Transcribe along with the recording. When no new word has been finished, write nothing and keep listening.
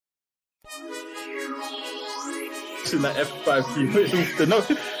Like F5 no,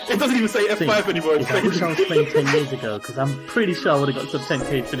 it doesn't even say F5 anymore. I wish I was playing 10 years ago, because I'm pretty sure I would have got some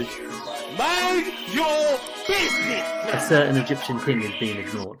 10k finish. Mind your business! A certain Egyptian king is being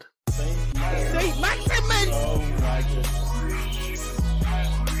ignored. Saint Maximus!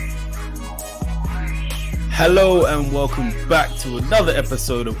 Hello and welcome back to another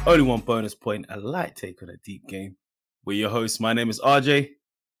episode of Only One Bonus Point, a light take on a deep game. We're your hosts. My name is RJ.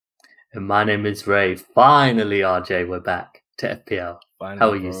 And my name is Ray. Finally, RJ, we're back to FPL. Finally,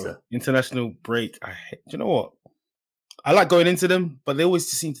 how are you, sir? International break. Do you know what? I like going into them, but they always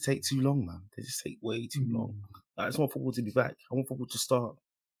just seem to take too long, man. They just take way too long. I just want football to be back. I want football to start.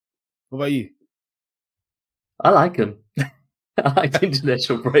 What about you? I like them. I like the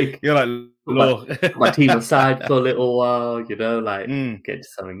international break. You're like, put my team aside for a little while, get to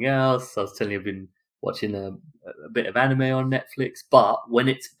something else. I was telling you, I've been watching a bit of anime on Netflix, but when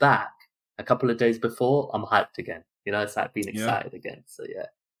it's back a couple of days before, I'm hyped again. It's like being excited again. So yeah.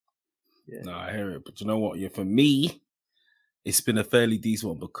 No, I hear it. But you know what? Yeah, for me, it's been a fairly decent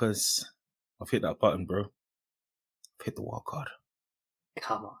one because I've hit that button, bro. I've hit the wild card.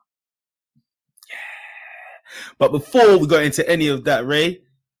 Come on. Yeah. But before we got into any of that, Ray,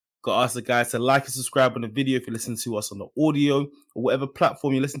 got to ask the guys to like and subscribe on the video if you listen to us on the audio or whatever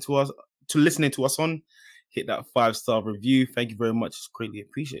platform you listening to us on. Hit that 5-star review. Thank you very much. It's greatly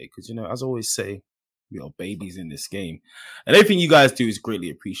appreciated because, as I always say, we are babies in this game. And everything you guys do is greatly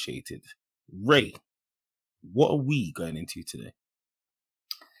appreciated. Ray, what are we going into today?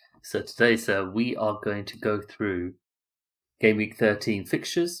 So today, sir, we are going to go through Game Week 13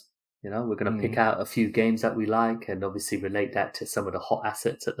 fixtures. We're going to pick out a few games that we like and obviously relate that to some of the hot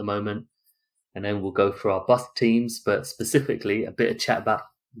assets at the moment. And then we'll go through our bust teams, but specifically a bit of chat about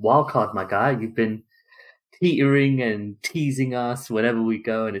wildcard, my guy. You've been teetering and teasing us whenever we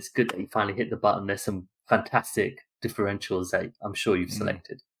go, and it's good that you finally hit the button. There's some fantastic differentials that I'm sure you've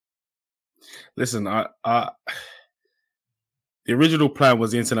selected. Listen, the original plan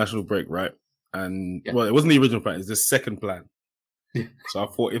was the international break, right? And well, it wasn't the original plan; it's the second plan. So I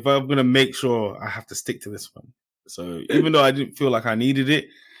thought if I'm going to make sure, I have to stick to this one. So even though I didn't feel like I needed it,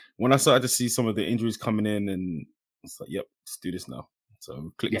 when I started to see some of the injuries coming in, and it's like, yep, let's do this now. So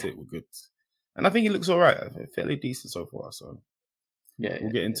we clicked it, we're good. And I think it looks all right. Fairly decent so far. So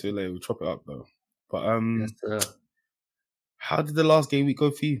we'll get into it later. We'll chop it up though. But how did the last game week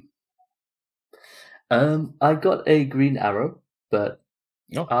go for you? I got a green arrow, but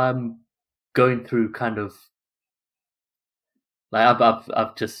I'm going through kind of like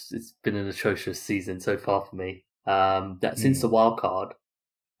I've just, it's been an atrocious season so far for me. That since the wild card,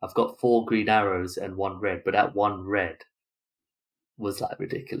 I've got 4 green arrows and 1 red, but that 1 red was like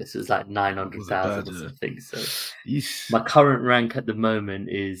ridiculous. It was like 900,000 or something. So my current rank at the moment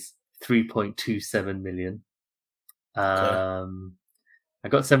is 3.27 million. I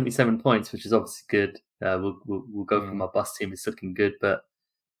got 77 points, which is obviously good. We'll go for my bus team. It's looking good, but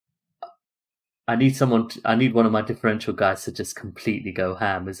I need one of my differential guys to just completely go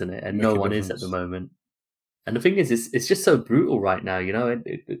ham, isn't it? And no one is at the moment. And the thing is, it's just so brutal right now.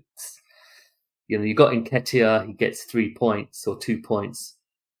 It's you got Nketiah, he gets 3 points or 2 points.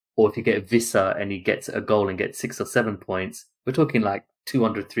 Or if you get Vissa and he gets a goal and gets 6 or 7 points, we're talking like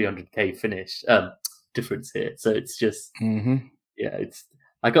 200, 300k finish difference here. So it's just, I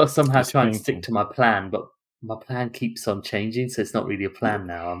got to somehow try and stick to my plan, but my plan keeps on changing. So it's not really a plan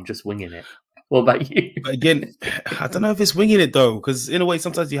now. I'm just winging it. What about you? Again, I don't know if it's winging it though, because in a way,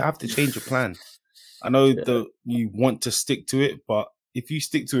 sometimes you have to change your plan. I know that you want to stick to it, but if you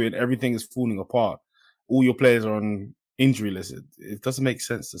stick to it, everything is falling apart. All your players are on injury list. It doesn't make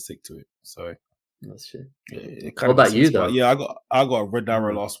sense to stick to it. So that's true. What about you though? Yeah, I got a red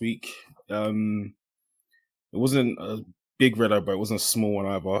arrow last week. It wasn't a big red arrow, but it wasn't a small one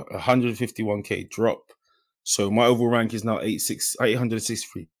either. 151k drop. So my overall rank is now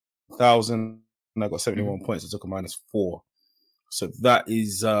 863,000, and I got 71 points. I took a -4. So that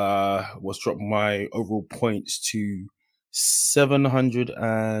is what's dropped my overall points to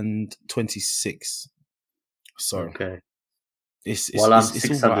 726. So okay. It's I'm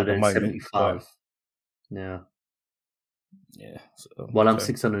 675. Yeah. So, I'm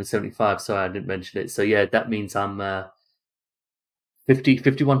 675. Sorry, I didn't mention it. So yeah, that means I'm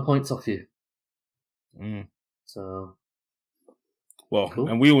 51 points off you. So cool.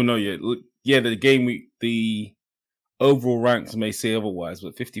 And we all know the game week, the overall ranks may say otherwise,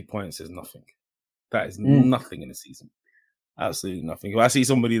 but 50 points is nothing. That is nothing in the season. Absolutely nothing. If I see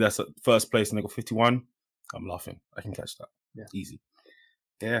somebody that's at first place and they got 51, I'm laughing. I can catch that. Yeah. Easy.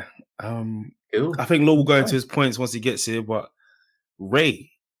 Yeah. Cool. I think Law will go into his points once he gets here, but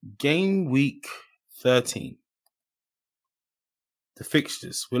Ray, Game week 13. The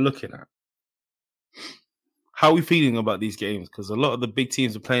fixtures we're looking at. How are we feeling about these games? Because a lot of the big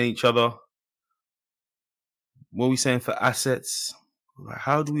teams are playing each other. What are we saying for assets?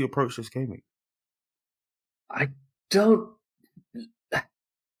 How do we approach this game week? I don't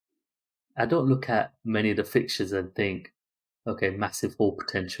look at many of the fixtures and think, okay, massive haul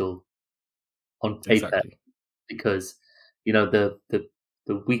potential on paper, Exactly. because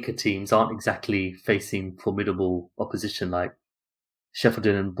the weaker teams aren't exactly facing formidable opposition like Sheffield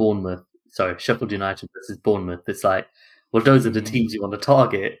United versus Bournemouth. It's like, well, those are the teams you want to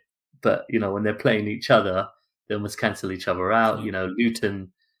target, but when they're playing each other, they almost cancel each other out. Yeah.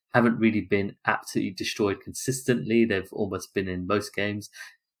 Luton haven't really been absolutely destroyed consistently. They've almost been in most games.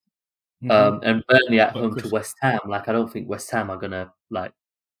 And Burnley at home to West Ham, I don't think West Ham are gonna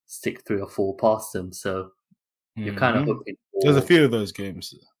stick 3 or 4 past them. So you're kind of hoping for... There's a few of those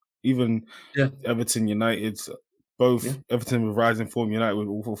games, even Everton, United, both Everton with rising form, United with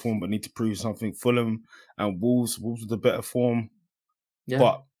awful form, but need to prove something. Fulham and Wolves with the better form,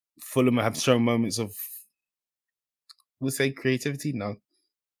 but Fulham have shown moments of, we'll say, creativity. No,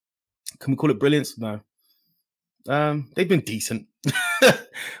 can we call it brilliance? No. They've been decent.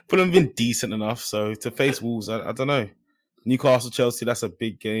 Fulham have been decent enough. So to face Wolves, I don't know. Newcastle, Chelsea, that's a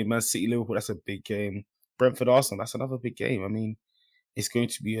big game. Man City, Liverpool, that's a big game. Brentford, Arsenal, that's another big game. I mean, it's going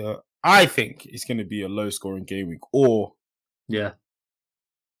to be I think it's going to be a low-scoring game week. Or I think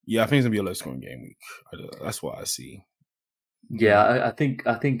it's going to be a low-scoring game week. That's what I see. Yeah, I think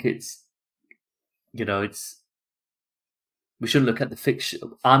it's we shouldn't look at the fixture.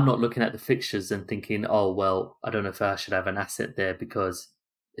 I'm not looking at the fixtures and thinking, oh well, I don't know if I should have an asset there because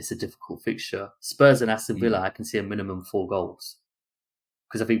it's a difficult fixture. Spurs and Aston Villa, I can see a minimum 4 goals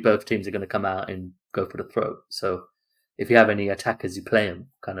because I think both teams are going to come out and go for the throat. So if you have any attackers, you play them,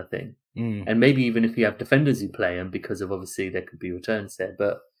 kind of thing. And maybe even if you have defenders, you play them because of obviously there could be returns there.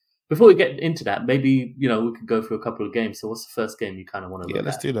 But before we get into that, maybe we could go through a couple of games. So what's the first game you kind of want to look at? Yeah,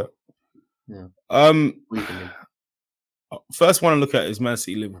 let's do that. Yeah. First one to look at is Man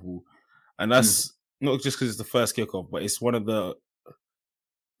City Liverpool, and that's not just because it's the first kickoff, but it's one of the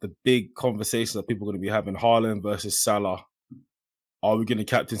big conversations that people are going to be having. Haaland versus Salah. Are we going to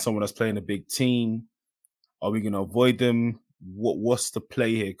captain someone that's playing a big team? Are we going to avoid them? What's the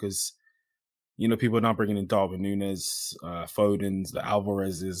play here? Because people are now bringing in Darwin Núñez, Foden's, the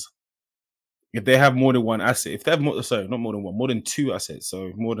Alvarez's. If they have more than one asset, if they have more than 2 assets,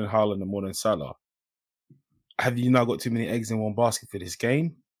 so more than Haaland and more than Salah, have you now got too many eggs in one basket for this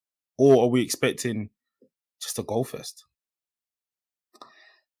game? Or are we expecting just a goal fest?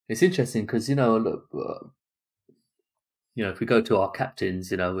 It's interesting because, look, if we go to our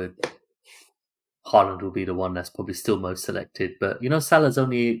captains, with Haaland will be the one that's probably still most selected. But, Salah's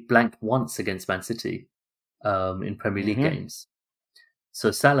only blanked once against Man City in Premier League games.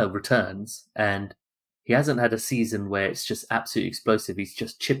 So Salah returns and he hasn't had a season where it's just absolutely explosive. He's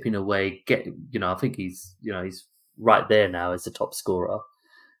just chipping away. I think he's right there now as the top scorer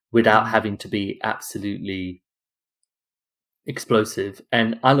without having to be absolutely explosive.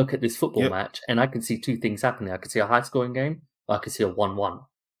 And I look at this football match and I can see 2 things happening. I can see a high scoring game, or I can see a 1-1.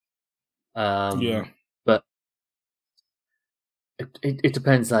 But it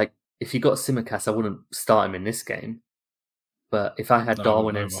depends. Like if you got Tsimikas, I wouldn't start him in this game. But if I had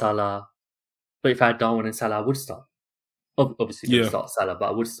Darwin and Salah, I would start. Obviously, don't start Salah, but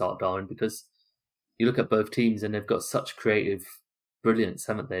I would start Darwin because you look at both teams and they've got such creative brilliance,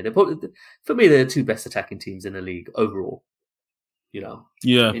 haven't they? They're probably, for me, they're the 2 best attacking teams in the league overall.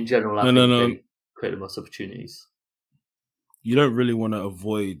 In general, I think they create the most opportunities. You don't really want to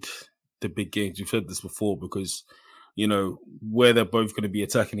avoid the big games. You've said this before because, where they're both going to be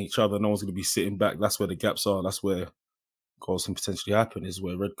attacking each other, no one's going to be sitting back. That's where the gaps are. That's where goals can potentially happen, is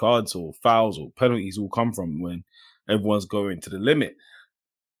where red cards or fouls or penalties all come from when everyone's going to the limit.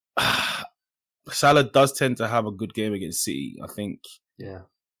 Salah does tend to have a good game against City, I think. Yeah.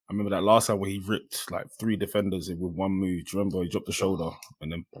 I remember that last time where he ripped 3 defenders with one move. Do you remember? He dropped the shoulder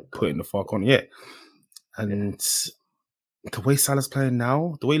and then put it in the far corner. Yeah. And the way Salah's playing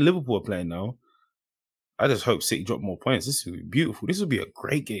now, the way Liverpool are playing now, I just hope City drop more points. This would be beautiful. This would be a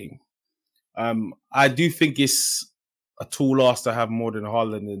great game. I do think it's a tall ask to have more than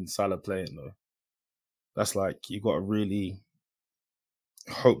Haaland and Salah playing, though. That's you got to really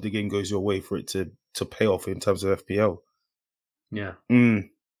hope the game goes your way for it to pay off in terms of FPL. Yeah.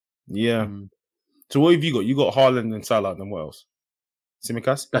 Yeah. So what have you got? You got Haaland and Salah, and what else?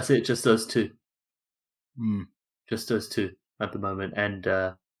 Tsimikas? That's it, just those 2. Just those 2 at the moment. And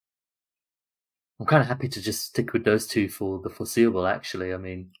I'm kind of happy to just stick with those two for the foreseeable, actually. I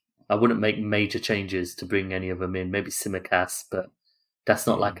mean, I wouldn't make major changes to bring any of them in. Maybe Simicast, but that's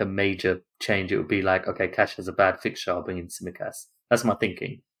not like a major change. It would be like, okay, Cash has a bad fixture, I'll bring in Simicast. That's my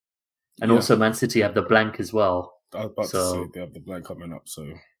thinking. And also Man City have the blank as well. I was about to say they have the blank coming up, so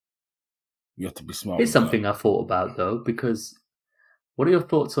you have to be smart. Here's something I thought about, though, because what are your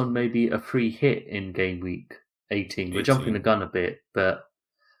thoughts on maybe a free hit in game week 18? We're jumping the gun a bit, but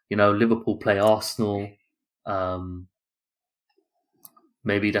Liverpool play Arsenal.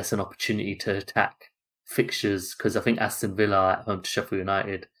 Maybe that's an opportunity to attack fixtures, because I think Aston Villa are at home to Sheffield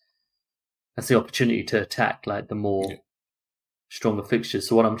United. That's the opportunity to attack like the more stronger fixtures.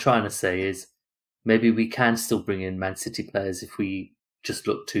 So what I'm trying to say is maybe we can still bring in Man City players if we just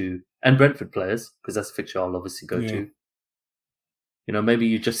look to, and Brentford players, because that's a fixture I'll obviously go to. Maybe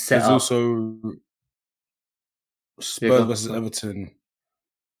you just set There's also Spurs versus Everton,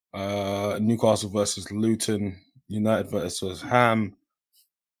 Newcastle versus Luton, United versus Ham,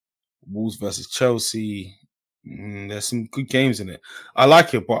 Wolves versus Chelsea. There's some good games in it. I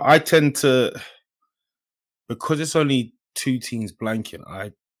like it, but I tend to, because it's only 2 teams blanking,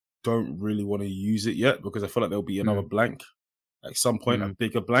 I don't really want to use it yet, because I feel like there'll be another blank at some point, a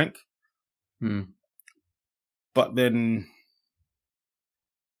bigger blank. But then,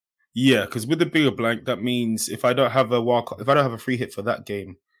 because with the bigger blank, that means if I don't have a free hit for that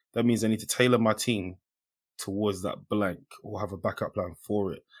game, that means I need to tailor my team towards that blank or have a backup plan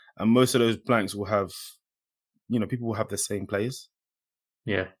for it. And most of those blanks will have, people will have the same players.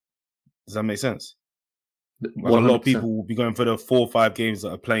 Yeah. Does that make sense? Like a lot of people will be going for the 4 or 5 games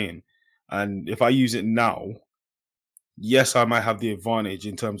that are playing. And if I use it now, yes, I might have the advantage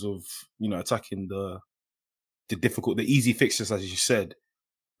in terms of, attacking the easy fixtures, as you said.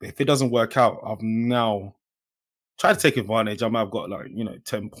 But if it doesn't work out, I've now tried to take advantage. I might have got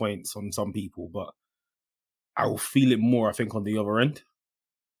 10 points on some people, but I will feel it more, I think, on the other end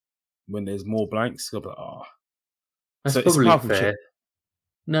when there's more blanks. I'll be like, that's so probably fair.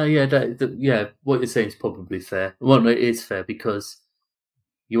 No, what you're saying is probably fair. Well, no, it is fair, because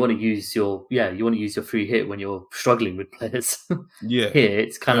you want to use your free hit when you're struggling with players. Yeah. Here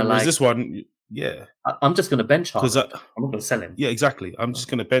it's kind of like this one. Yeah, I'm just going to bench Haaland. I'm not going to sell him. Yeah, exactly. I'm just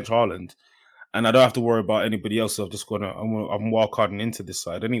going to bench Haaland, and I don't have to worry about anybody else. I'm wildcarding into this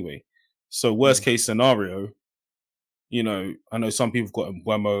side anyway. So worst case scenario, I know some people have got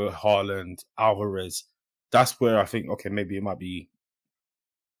Mbeumo, Haaland, Alvarez. That's where I think, okay, maybe it might be.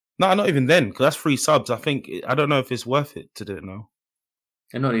 No, not even then, because that's 3 subs. I don't know if it's worth it to do it now.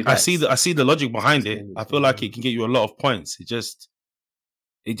 And not only that, I see the logic behind it. I feel like it can get you a lot of points. It just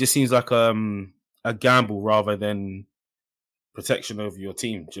seems like a gamble rather than protection over your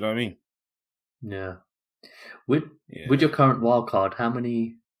team. Do you know what I mean? Yeah. With your current wildcard, how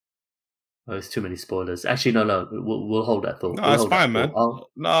many? Oh, it's too many spoilers. Actually, no. We'll hold that thought. No, it's fine, man.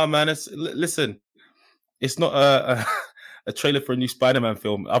 No, man. Listen. It's not a trailer for a new Spider-Man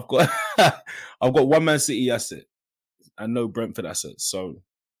film. I've got I've got 1 Man City asset and no Brentford assets. So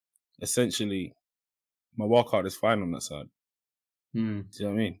essentially, my wildcard is fine on that side. Do you know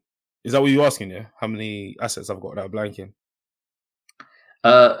what I mean? Is that what you're asking? Yeah, how many assets I've got that are blanking?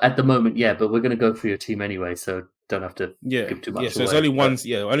 At the moment, yeah, but we're going to go through your team anyway, so don't have to give too much. Yeah, so it's only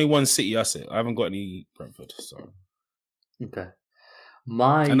only 1 City asset. I haven't got any Brentford. So okay,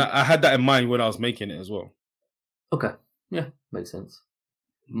 and I had that in mind when I was making it as well. Okay, yeah, makes sense.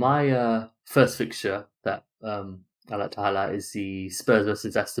 My first fixture that I like to highlight is the Spurs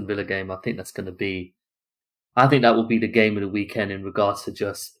versus Aston Villa game. I think that will be the game of the weekend in regards to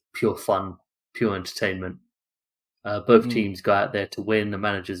just pure fun, pure entertainment. Both teams go out there to win. The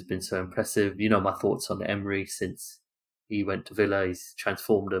managers have been so impressive. You know my thoughts on Emery since he went to Villa. He's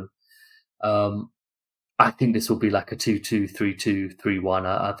transformed them. I think this will be like a 2-2, 3-2, 3-1.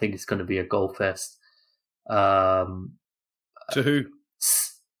 I think it's going to be a goal fest. To who?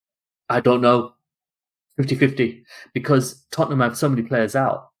 I don't know. 50-50. Because Tottenham have so many players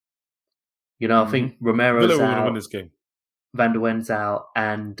out. I think Romero's Villa out. Win this game. Van der Wen's out,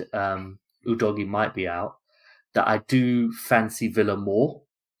 and Udogie might be out. That I do fancy Villa more,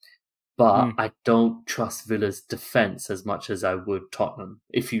 but I don't trust Villa's defence as much as I would Tottenham.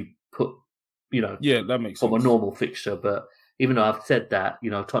 If you put, that makes from sense. a normal fixture. But even though I've said that,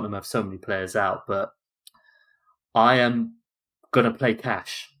 Tottenham have so many players out, but I am going to play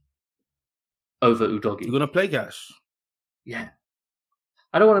Cash over Udogie. You're going to play Cash? Yeah.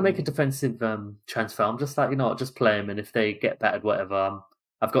 I don't want to make a defensive transfer. I'm just like, just play him, and if they get battered, whatever.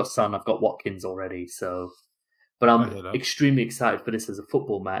 I've got Son, I've got Watkins already, so... But I'm extremely excited for this as a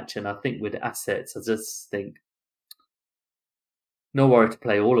football match, and I think with assets, I just think no worry to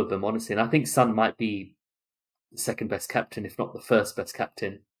play all of them, honestly. And I think Son might be the second best captain, if not the first best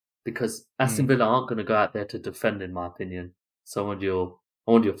captain, because Aston Villa aren't going to go out there to defend, in my opinion. So I want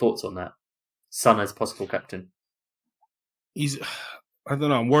your thoughts on that. Son as possible captain. I don't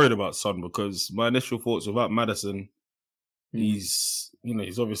know. I'm worried about Son because my initial thoughts without Maddison, he's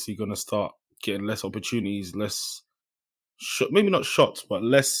obviously going to start getting less opportunities, less maybe not shots, but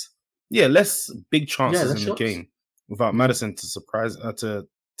less big chances in the game without Maddison to surprise to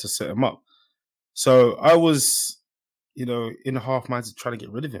set him up. So I was, in a half mind to try to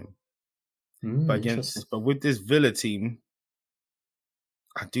get rid of him. But with this Villa team,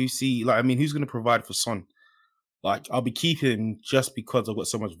 I do see who's going to provide for Son? Like, I'll be keeping him just because I've got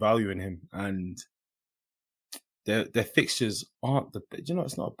so much value in him, and their fixtures aren't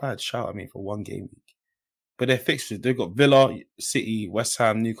it's not a bad shout. For one game week, but their fixtures, they've got Villa, City, West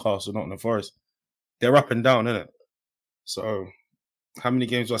Ham, Newcastle, Nottingham Forest. They're up and down, isn't it? So, how many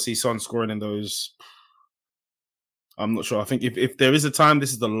games do I see Son scoring in those? I'm not sure. I think if there is a time,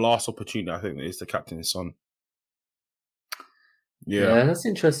 this is the last opportunity. I think that is the captain Son. Yeah, that's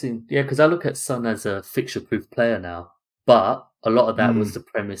interesting. Yeah, because I look at Son as a fixture-proof player now, but a lot of that was the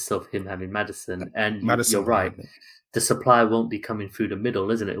premise of him having Maddison. And you're right, the supply won't be coming through the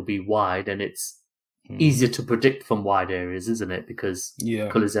middle, isn't it? It'll be wide, and it's easier to predict from wide areas, isn't it? Because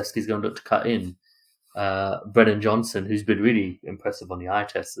Kulusevski's going to look to cut in. Brennan Johnson, who's been really impressive on the eye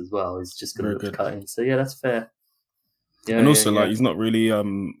test as well, is just going to look to cut in. So yeah, that's fair. Yeah, and also he's not really a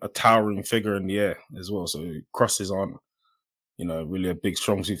towering figure in the air as well, so crosses aren't really a big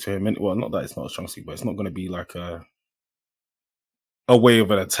strong suit for him. Well, not that it's not a strong suit, but it's not going to be like a way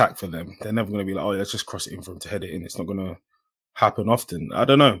of an attack for them. They're never going to be like, oh, let's just cross it in for him to head it in. It's not going to happen often. I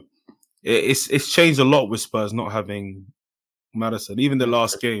don't know. It's changed a lot with Spurs not having Maddison. Even the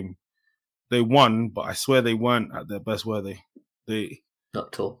last game, they won, but I swear they weren't at their best, were they? Not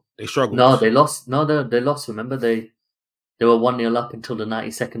at all. They struggled. No, they lost. No, they lost. Remember, they were 1-0 up until the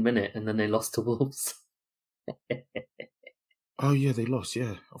 92nd minute, and then they lost to Wolves. Oh yeah, they lost.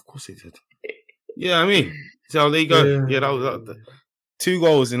 Yeah, of course they did. Yeah, so there you go. Yeah, that was 2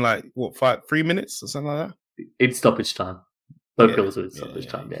 goals in 3 minutes or something like that. In stoppage time. Both goals were in stoppage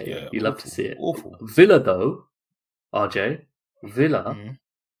time. Yeah. You love to see it. Awful. Villa, though, RJ,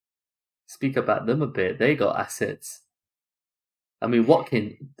 speak about them a bit. They got assets.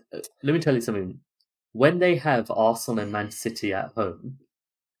 Watkins. Let me tell you something. When they have Arsenal and Man City at home,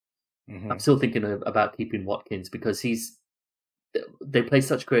 I'm still thinking about keeping Watkins because they play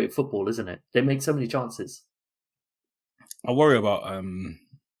such great football, isn't it? They make so many chances. I worry about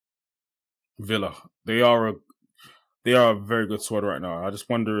Villa. They are a very good squad right now. I just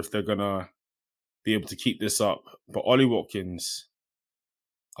wonder if they're gonna be able to keep this up. But Ollie Watkins,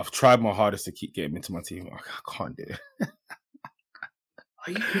 I've tried my hardest to keep getting him into my team. I can't do it.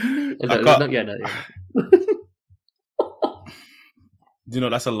 Are you kidding me? Not yet.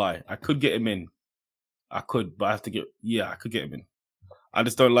 That's a lie. I could get him in. I could, but I have to I could get him in. I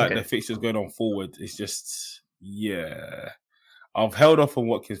just don't like the fixtures going on forward. It's just, I've held off on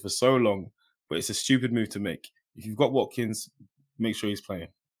Watkins for so long, but it's a stupid move to make. If you've got Watkins, make sure he's playing.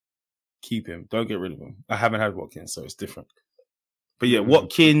 Keep him. Don't get rid of him. I haven't had Watkins, so it's different. But yeah,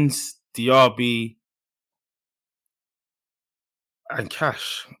 Watkins, DRB, and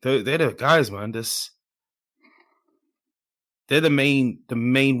Cash. They're the guys, man. They're the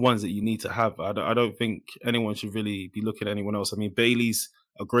main ones that you need to have. I don't think anyone should really be looking at anyone else. Bailey's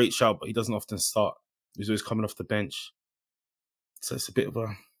a great shout, but he doesn't often start. He's always coming off the bench. So it's a bit of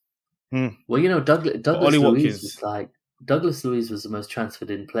a... Well, Douglas Luiz was the most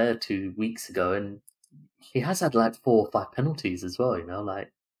transferred in player 2 weeks ago, and he has had 4 or 5 penalties as well,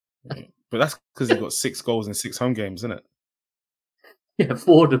 But that's because he got 6 goals in 6 home games, isn't it? Yeah,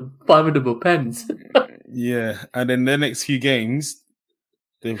 5 of them were pens. Yeah, and then their next few games,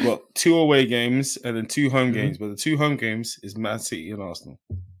 they've got 2 away games and then 2 home games. But the 2 home games is Man City and Arsenal.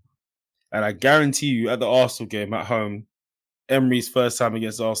 And I guarantee you, at the Arsenal game at home, Emery's first time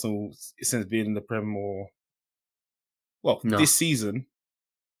against Arsenal since being in the Prem this season.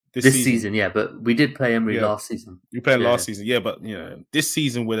 This season, yeah, but we did play Emery last season. We played last season, yeah, but this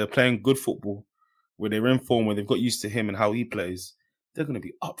season where they're playing good football, where they're in form, where they've got used to him and how he plays, they're going to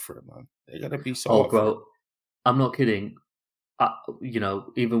be up for it, man. They're going to be so up for it. I'm not kidding.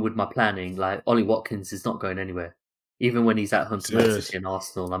 Even with my planning, Ollie Watkins is not going anywhere. Even when he's at home to Man City and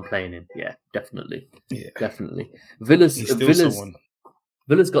Arsenal, I'm playing him. Yeah, definitely. Yeah, definitely. Villa's got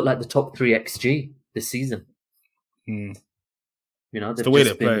the top 3 XG this season. They've the way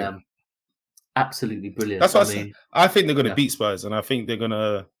they're playing. Absolutely brilliant. That's what I think they're going to beat Spurs, and I think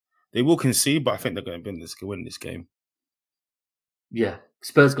they will concede, but I think they're going to win this game. Yeah,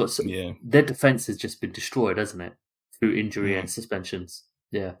 Spurs got their defense has just been destroyed, hasn't it, through injury and suspensions?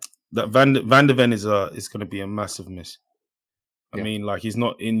 Yeah, that Van der Ven is going to be a massive miss. I mean, like, he's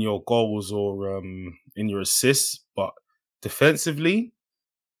not in your goals or in your assists, but defensively,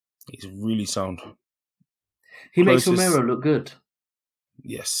 he's really sound. He makes Romero look good.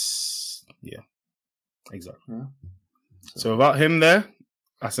 Yes, yeah, exactly. Yeah. So without him there,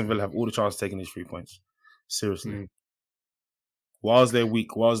 Aston Villa have all the chance of taking these 3 points. Seriously. Whilst they're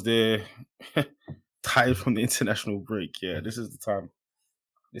weak, whilst they're tired from the international break, this is the time.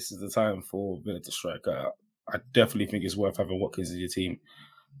 This is the time for Villa to strike out. I definitely think it's worth having Watkins in your team.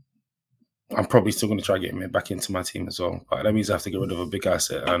 I'm probably still going to try to get him back into my team as well. But that means I have to get rid of a big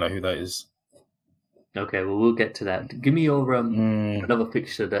asset. I don't know who that is. Okay, well, we'll get to that. Give me your another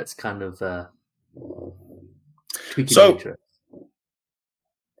fixture that's kind of tweaking your interest.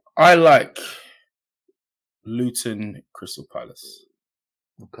 I like Luton Crystal Palace.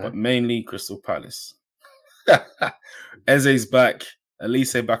 Okay. But mainly Crystal Palace. Eze's back.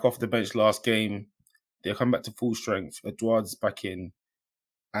 Elise back off the bench last game. They'll come back to full strength. Edouard's back in.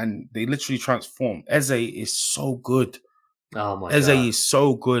 And they literally transform. Eze is so good. Oh my Eze God. is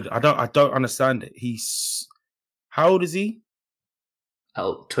so good. I don't understand it. He's how old is he?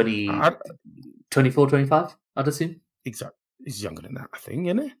 Oh, 24, 25, I'd assume. Exactly. He's younger than that, I think,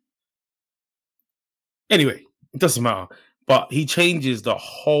 isn't he? Anyway, it doesn't matter. But he changes the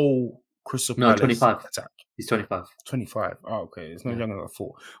whole Crystal Palace 25. attack. He's 25. 25. Oh, okay. It's not younger than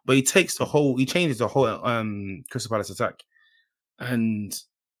 4. But he changes the whole Crystal Palace attack. And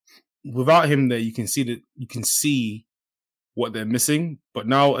without him there, you can see what they're missing. But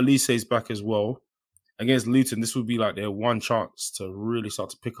now Elise is back as well. Against Luton, this would be like their one chance to really start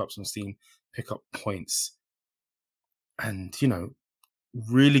to pick up some steam, pick up points, and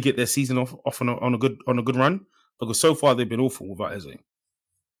really get their season off on a good run. Because so far they've been awful without Eze.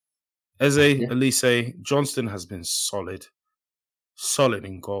 Elise, Johnston has been solid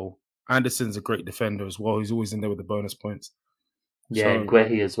in goal. Anderson's a great defender as well. He's always in there with the bonus points. Yeah, so,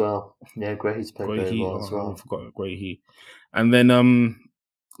 Guehi as well. Yeah, Guehi's played very well as well. I forgot Guehi. And then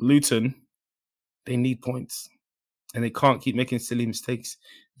Luton, they need points. And they can't keep making silly mistakes.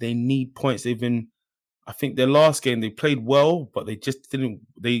 They need points. I think their last game, they played well, but they just didn't,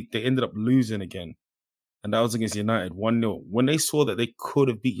 they ended up losing again. And that was against United, 1-0. When they saw that they could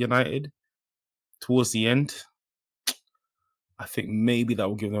have beat United towards the end, I think maybe that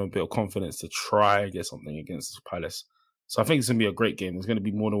will give them a bit of confidence to try and get something against Palace. So I think it's going to be a great game. There's going to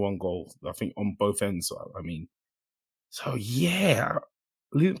be more than one goal, I think, on both ends. So yeah,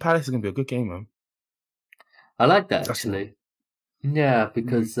 Luton Palace is going to be a good game, man. I like that, actually. Yeah,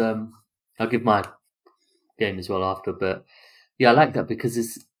 because I'll give my game as well after. But yeah, I like that because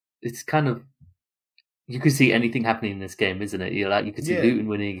it's kind of, you could see anything happening in this game, isn't it? You could see Luton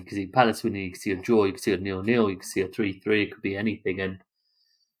winning, you could see Palace winning, you could see a draw, you could see a 0-0, you could see a 3-3. It could be anything. And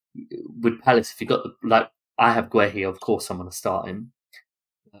with Palace, if you got I have Guehi, of course I'm going to start him.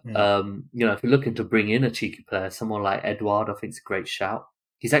 If you're looking to bring in a cheeky player, someone like Edouard, I think it's a great shout.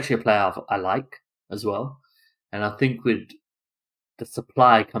 He's actually a player I like as well. And I think with the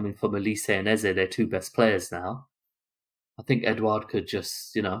supply coming from Elise and Eze, their two best players now, I think Edouard could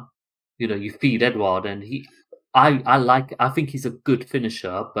just, you feed Edouard, and I think he's a good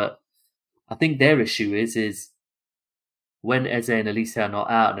finisher, but I think their issue is when Eze and Elise are not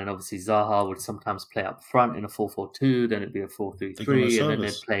out, then obviously Zaha would sometimes play up front in a 4-4-2, then it'd be a 4-3-3, and then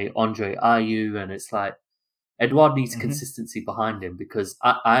they'd play Andre Ayew, and it's like Edouard needs consistency behind him, because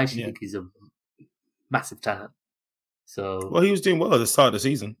I actually think he's a massive talent. So he was doing well at the start of the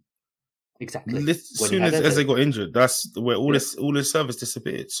season. Exactly. As soon as Eze got injured, that's where all his service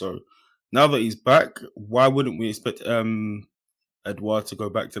disappeared. So now that he's back, why wouldn't we expect Edouard to go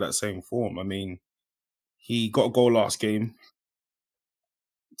back to that same form? I mean, he got a goal last game.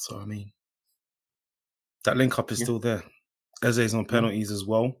 So, I mean, that link-up is still there. Eze's on penalties as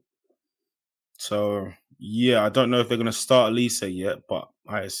well. So, yeah, I don't know if they're going to start Elise yet, but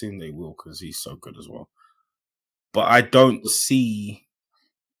I assume they will because he's so good as well. But I don't see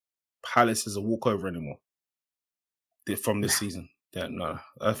Palace as a walkover anymore from this season. Yeah, no,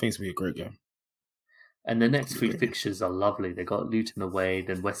 I think it's going to be a great game. And the next three fixtures are lovely. They got Luton away,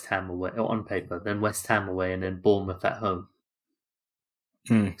 then West Ham away, on paper, then West Ham away, and then Bournemouth at home.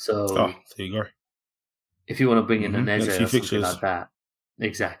 So, there you go. If you want to bring in an Eze or something like that,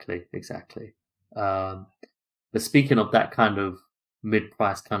 exactly. But speaking of that kind of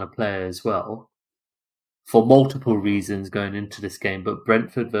mid-price kind of player as well, for multiple reasons going into this game, but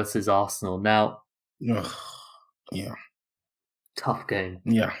Brentford versus Arsenal now. Yeah, tough game.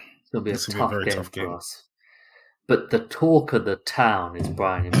 Yeah. It's going to be a very tough game for us. But the talk of the town is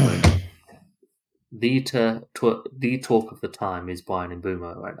Brian Mbumo. The talk of the time is Brian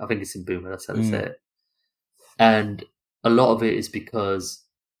Mbumo, right? I think it's Mbumo, that's how they say it. And a lot of it is because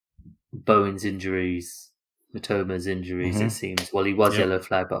Bowen's injuries, Matoma's injuries, it seems. Well, he was yellow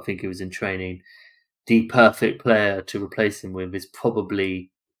flag, but I think he was in training. The perfect player to replace him with is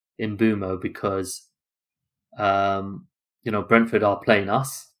probably Mbumo because, Brentford are playing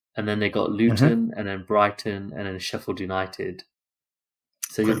us, and then they got Luton, and then Brighton, and then Sheffield United.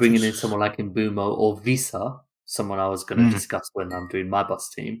 So you're bringing in someone like Mbumo or Visa, someone I was going to discuss when I'm doing my bus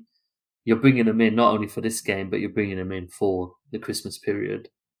team. You're bringing them in not only for this game, but you're bringing them in for the Christmas period.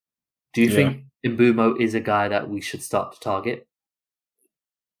 Do you think Mbumo is a guy that we should start to target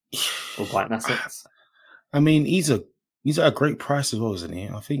for Brighton assets? I mean, he's at a great price as well, isn't he?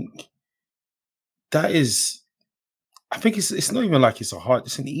 I think it's not even like it's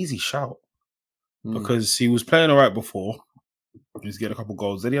an easy shout because he was playing all right before. He was getting a couple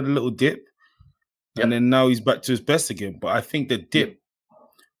goals. Then he had a little dip, and then now he's back to his best again. But I think the dip,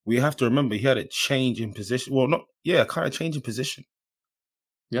 we have to remember he had a change in position. Well, kind of change in position.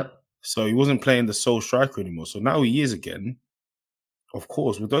 Yep. So he wasn't playing the sole striker anymore. So now he is again. Of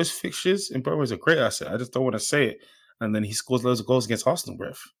course, with those fixtures, Mbumo is a great asset. I just don't want to say it. And then he scores loads of goals against Arsenal,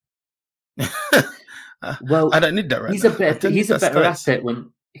 bruv. Well, I don't need that right he's now. He's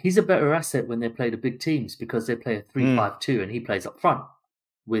a better asset when they play the big teams because they play a 3-5-2 and he plays up front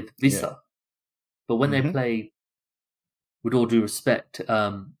with Visa. Yeah. But when they play, with all due respect,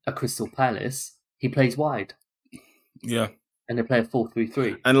 a Crystal Palace, he plays wide. Yeah. And they play a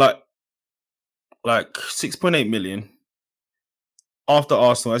 4-3-3. And like 6.8 million after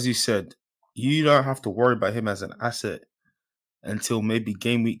Arsenal, as you said, you don't have to worry about him as an asset until maybe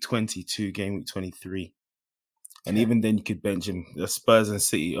game week 22, game week 23. And even then you could bench him, the Spurs and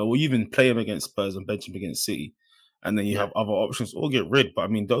City, or even play him against Spurs and bench him against City. And then you have other options or get rid. But I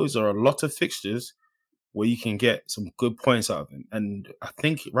mean, those are a lot of fixtures where you can get some good points out of him. And I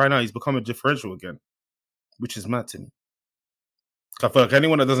think right now he's become a differential again, which is mad to me. I feel like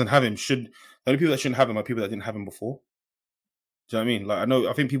anyone that doesn't have him the only people that shouldn't have him are people that didn't have him before. Do you know what I mean?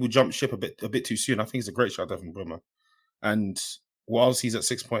 I think people jump ship a bit too soon. I think it's a great shot, Devin Brummer. And whilst he's at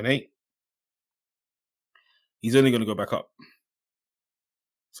 6.8, he's only going to go back up.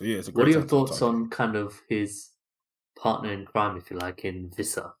 So yeah, it's a great. What are your thoughts on kind of his partner in crime, if you like, in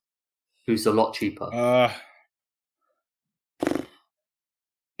Visa, who's a lot cheaper?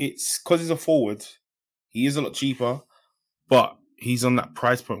 It's because he's a forward. He is a lot cheaper, but he's on that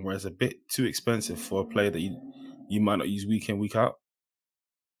price point where it's a bit too expensive for a player that you might not use week in, week out.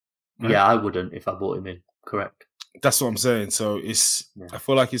 Right? Yeah, I wouldn't if I bought him in. Correct. That's what I'm saying. So I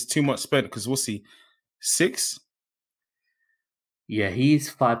feel like it's too much spent because we'll see 6. Yeah, he's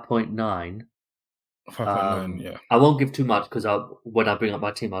 5.9. 5.9. Yeah. I won't give too much because when I bring up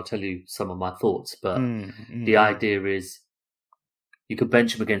my team, I'll tell you some of my thoughts. But the idea is you could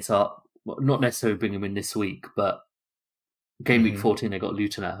bench him against not necessarily bring him in this week, but game week 14 they got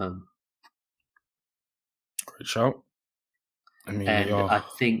Luton at home. Great shout. I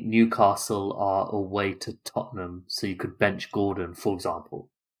think Newcastle are away to Tottenham, so you could bench Gordon, for example,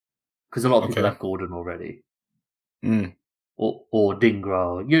 because a lot of people have Gordon already, or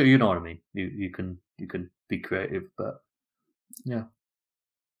Dingra. You know what I mean. You can be creative, but yeah.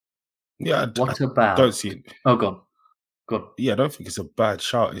 What about? Don't see it. Oh, go on. Yeah, I don't think it's a bad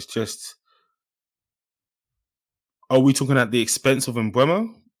shout. It's just, are we talking at the expense of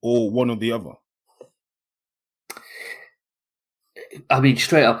Mbumo or one or the other? I mean,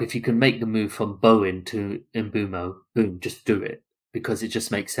 straight up, if you can make the move from Bowen to Mbumo, boom, just do it because it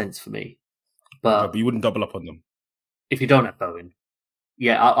just makes sense for me. But you wouldn't double up on them if you don't have Bowen.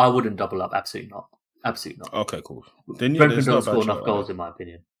 Yeah, I wouldn't double up. Absolutely not. Absolutely not. Okay, cool. Then Brentford don't score enough goals, in my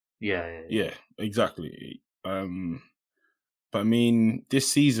opinion. Yeah, exactly. But I mean, this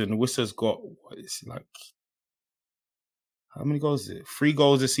season, Worcester's got what is it, like? How many goals is it? 3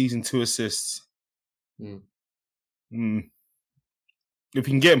 goals this season, 2 assists. If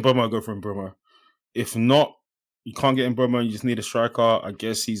you can get Mbeumo, go for Mbeumo. If not, you can't get Mbeumo, you just need a striker. I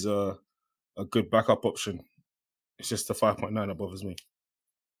guess he's a good backup option. It's just the 5.9 that bothers me.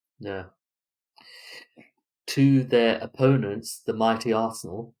 Yeah. To their opponents, the mighty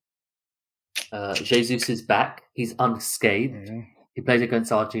Arsenal, Jesus is back. He's unscathed. He played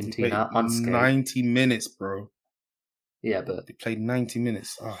against Argentina unscathed. 90 minutes, bro. Yeah, but he played 90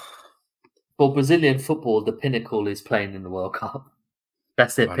 minutes. Oh. For Brazilian football, the pinnacle is playing in the World Cup.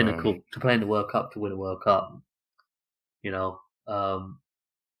 That's their pinnacle, to play in the World Cup, to win a World Cup. You know,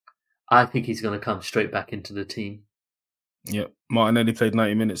 I think he's going to come straight back into the team. Yeah, Martinelli played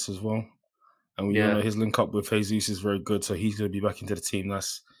 90 minutes as well. And we all know his link up with Jesus is very good, so he's going to be back into the team.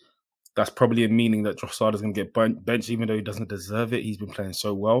 That's probably a meaning that Trossard is going to get benched, even though he doesn't deserve it. He's been playing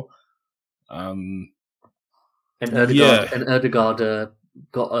so well. And Erdegaard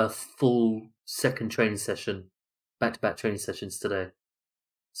got a full second training session, back-to-back training sessions today.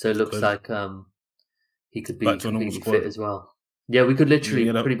 So it looks like he could be completely fit as well. Yeah, we could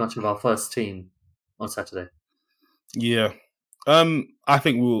literally pretty much have our first team on Saturday. Yeah. I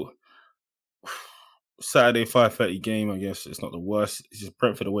think we'll... Saturday 5:30 game, I guess it's not the worst. It's just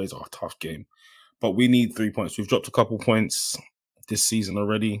Brentford away is a tough game. But we need 3 points. We've dropped a couple points this season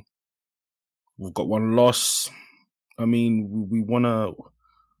already. We've got one loss. I mean, we want to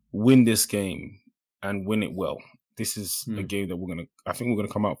win this game and win it well. This is a game that I think we're going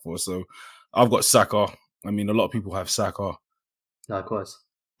to come out for. So I've got Saka. I mean, a lot of people have Saka. Likewise.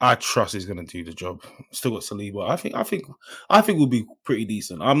 I trust he's going to do the job. Still got Saliba. I think we'll be pretty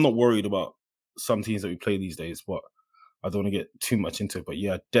decent. I'm not worried about some teams that we play these days, but I don't want to get too much into it. But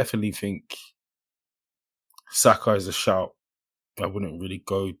yeah, I definitely think Saka is a shout. I wouldn't really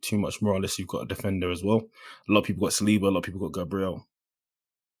go too much more unless you've got a defender as well. A lot of people got Saliba, a lot of people got Gabriel.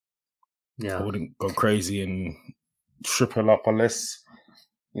 Yeah. I wouldn't go crazy and triple up unless,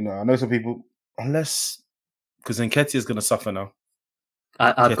 I know some people, because Nketiah is going to suffer now.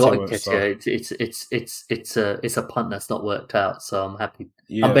 I've got Nketiah. It's a punt that's not worked out, so I'm happy.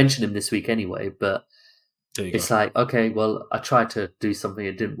 Yeah. I'm benching him this week anyway, but it's like, okay, well, I tried to do something,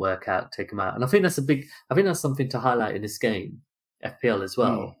 it didn't work out, take him out. And I think that's something to highlight in this game, FPL as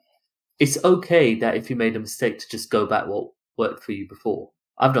well. It's okay that if you made a mistake to just go back what worked for you before.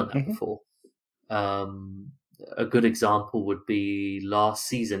 I've done that before. A good example would be last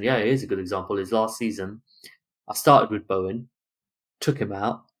season. Yeah, it is a good example. Is last season, I started with Bowen, took him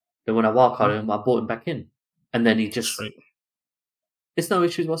out. Then when I wildcarded him, I bought him back in. And then he just... There's no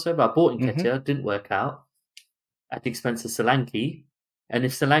issues whatsoever. I bought Nketiah, didn't work out. At the expense of Solanke. And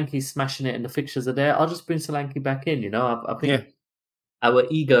if Solanke's smashing it and the fixtures are there, I'll just bring Solanke back in. I think our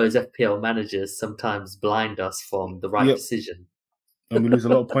ego as FPL managers sometimes blind us from the right decision. And we lose a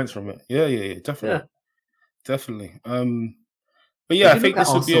lot of points from it. Yeah, definitely. Yeah. Definitely. But yeah, I think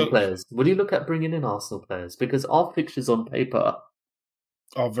this would be players. Would you look at bringing in Arsenal players? Because our fixtures on paper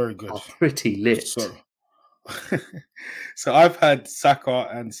are very good. Are pretty lit. So I've had Saka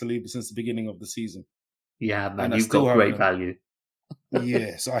and Saliba since the beginning of the season. Yeah, man, you've got great value.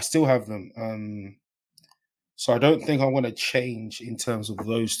 Yeah, so I still have them. So I don't think I want to change in terms of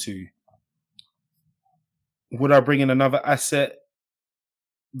those two. Would I bring in another asset?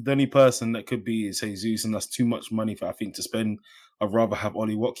 The only person that could be is Jesus, and that's too much money for I think to spend. I'd rather have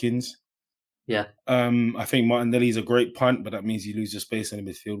Ollie Watkins. Yeah. I think Martinelli's a great punt, but that means you lose your space in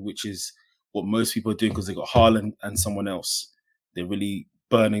the midfield, which is what most people are doing because they got Haaland and someone else. They're really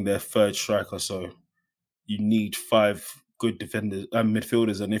burning their third striker, so you need 5 good defenders and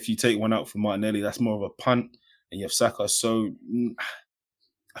midfielders. And if you take one out for Martinelli, that's more of a punt, and you have Saka. So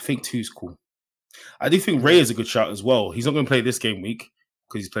I think 2's cool. I do think Ray is a good shout as well. He's not going to play this game week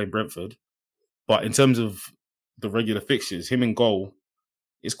because he's playing Brentford. But in terms of the regular fixtures, him in goal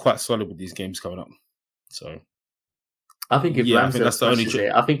is quite solid with these games coming up. So I think if Ramsdale smashes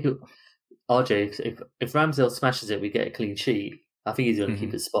it, I think RJ, if Ramsdale smashes it, we get a clean sheet. I think he's going to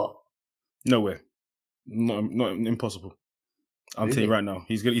keep his spot. No way. Not impossible. I'm telling you right now.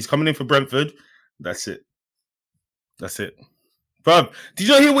 He's coming in for Brentford. That's it. Bruv, did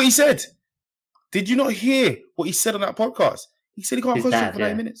you not hear what he said? Did you not hear what he said on that podcast? He said he can't concentrate for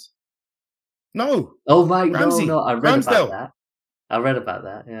 9 minutes. No. Oh, right. Ramsey. No. I read about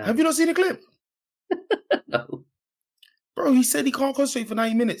that. Yeah. Have you not seen the clip? No. Bro, he said he can't concentrate for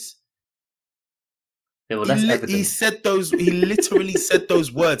 90 minutes. Yeah, well, that's evident. He said those. He literally said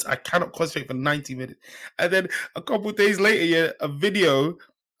those words. I cannot concentrate for 90 minutes. And then a couple of days later, a video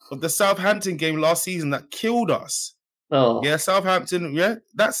of the Southampton game last season that killed us. Oh. Yeah, Southampton. Yeah,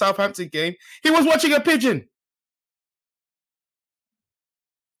 that Southampton game. He was watching a pigeon.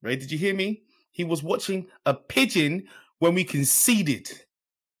 Right? Did you hear me? He was watching a pigeon when we conceded.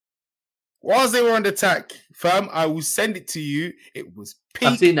 Whilst they were on the attack, fam, I will send it to you. It was peak.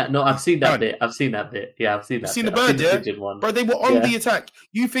 I've seen that. No, I've seen that bit. Yeah, I've seen that. You've seen the bird, yeah? Bro, they were on the attack.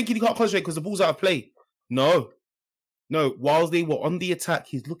 You thinking he can't concentrate because the ball's out of play. No. Whilst they were on the attack,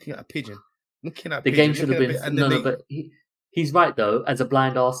 he's looking at a pigeon. The game should have been... but he's right, though. As a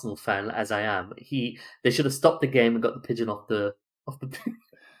blind Arsenal fan, as I am, they should have stopped the game and got the pigeon off the...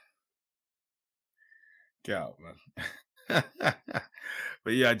 Get out, man.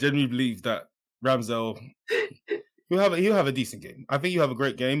 But yeah, I genuinely believe that Ramsdale, he'll have a decent game. I think you have a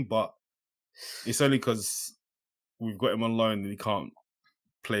great game, but it's only because we've got him on loan and he can't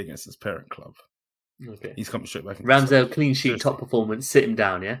play against his parent club. Okay. He's coming straight back. Ramsdale, clean sheet, top performance, sit him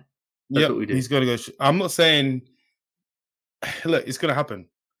down, yeah? That's what we do. He's going to go. I'm not saying, look, it's going to happen.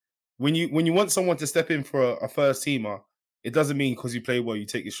 When you want someone to step in for a first teamer, it doesn't mean because you play well, you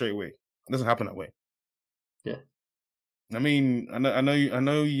take it straight away. It doesn't happen that way. Yeah. I mean, I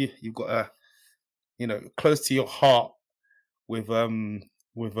know you've got a, close to your heart with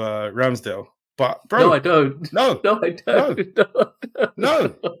Ramsdale. But bro, no, I don't. No, I don't.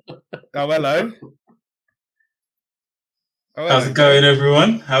 No. Oh, hello. How's it going,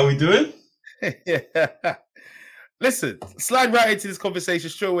 everyone? How are we doing? Yeah. Listen, slide right into this conversation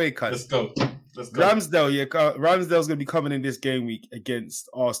straight away, cuz. Let's go. Ramsdale, Ramsdale's going to be coming in this game week against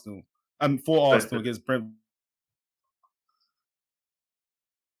Arsenal. For Arsenal against Brentford.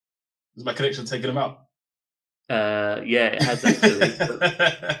 Is my connection taking him out? Yeah, it has actually.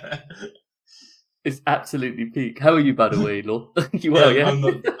 It's absolutely peak. How are you, by the way, Law? You well, yeah? I'm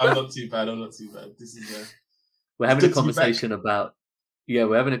not too bad. This is we're having a conversation about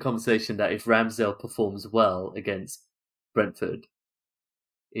we're having a conversation that if Ramsdale performs well against Brentford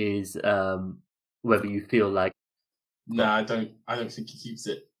is whether you feel like I don't think he keeps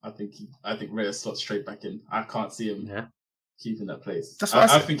it. I think Raya slots straight back in. I can't see him keeping that place. That's what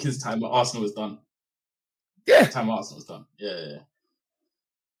I think his time at Arsenal was done. Yeah. His time at Arsenal was done. Yeah.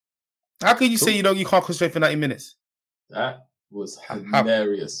 How can you say you can't concentrate for 90 minutes? That was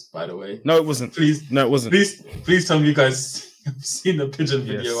hilarious, by the way. No, it wasn't. No, it wasn't. Please tell me you guys have seen the pigeon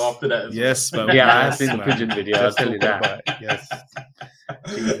video after that. Yes, well. man. Yeah, I have seen the pigeon video. I'll tell you that. Yes.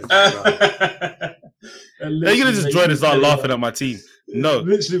 They're gonna just join and start laughing at my team. No, it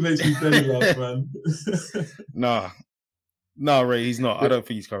literally makes me belly laugh, man. Nah, Ray, he's not. I don't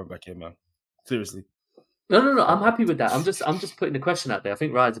think he's coming back here, man. Seriously. No. I'm happy with that. I'm just putting the question out there. I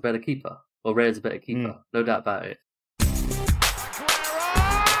think Raya's a better keeper, or Ray's a better keeper. No doubt about it.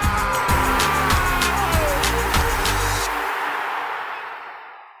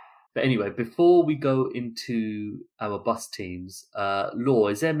 But anyway, before we go into our bus teams, Law,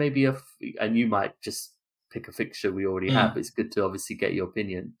 is there maybe and you might just pick a fixture we already have, but it's good to obviously get your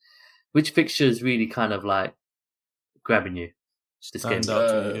opinion. Which fixture is really kind of like grabbing you this game?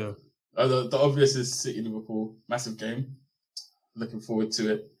 The obvious is City Liverpool, massive game. Looking forward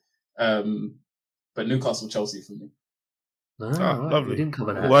to it. But Newcastle Chelsea for me. Right. Lovely. We didn't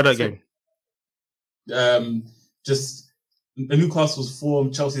cover that. Why that game? Just Newcastle's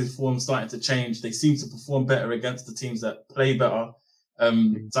form, Chelsea's form starting to change. They seem to perform better against the teams that play better. So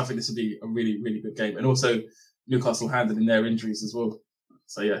I think this would be a really, really good game. And also Newcastle handling their injuries as well.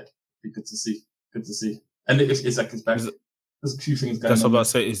 So yeah, be good to see. And if Isak is back, there's a few things going on. That's what I'm about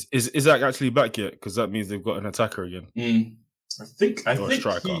to say. Is Isak actually back yet? Because that means they've got an attacker again. I think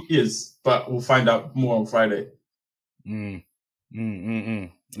he is, but we'll find out more on Friday. That's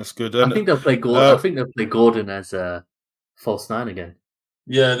good. I think they'll play Gordon. I think they'll play Gordon as a false nine again.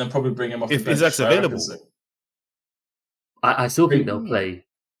 Yeah, and then probably bring him off if the bench. Isak's available. I still think they'll play.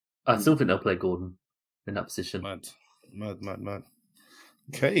 I still think they'll play Gordon in that position. Mad.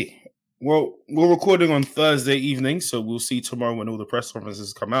 Okay. Well, we're recording on Thursday evening, so we'll see tomorrow when all the press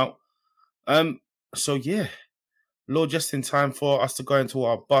conferences come out. So yeah, Lord, just in time for us to go into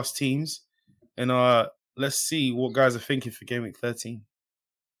our bus teams, and let's see what guys are thinking for game week 13.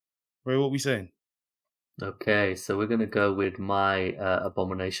 Ray, what are we saying? Okay, so we're gonna go with my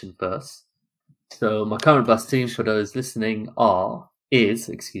abomination first. So my current bus team for those listening is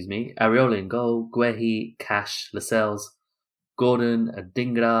Areola in goal, Guehi, Cash, Lascelles, Gordon,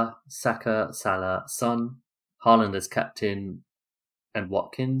 Adingra, Saka, Salah, Son, Haaland as captain, and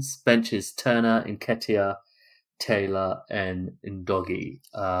Watkins. Benches Turner, Nketiah, Taylor, and Ndogi.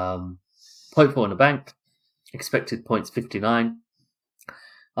 0.4 in the bank. Expected points 59.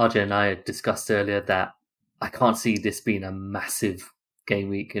 RJ and I had discussed earlier that I can't see this being a massive game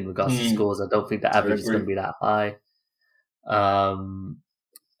week in regards to scores. I don't think the average is going to be that high.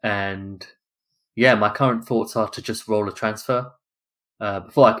 And yeah, my current thoughts are to just roll a transfer.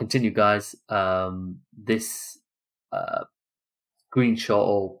 Before I continue, guys, this screenshot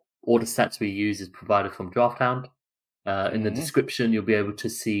or all the stats we use is provided from DraftHound. In the description, you'll be able to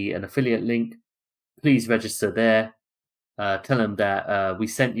see an affiliate link. Please register there. Tell them that we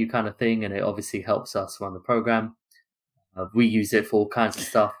sent you kind of thing, and it obviously helps us run the program. We use it for all kinds of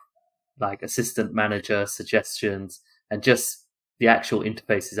stuff, like assistant manager suggestions, and just the actual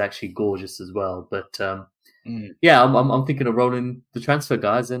interface is actually gorgeous as well. But yeah, I'm thinking of rolling the transfer,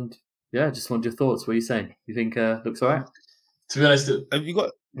 guys, and yeah, just want your thoughts. What are you saying? You think looks all right? To be honest, have you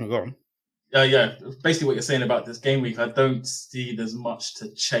got? Go on. Yeah, basically what you're saying about this game week, I don't see there's much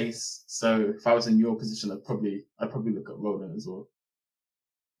to chase. So if I was in your position, I'd probably look at rolling as well.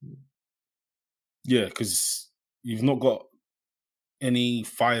 Yeah, because you've not got any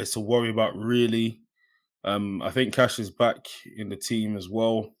fires to worry about, really. I think Cash is back in the team as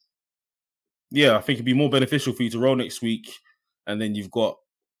well. Yeah, I think it'd be more beneficial for you to roll next week, and then you've got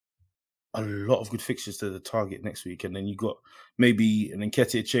a lot of good fixtures to the target next week, and then you got maybe an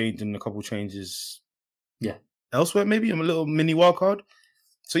Nketiah change and a couple changes. Yeah, elsewhere, maybe a little mini wild card.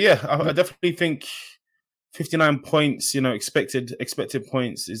 So yeah, I definitely think 59 points. Expected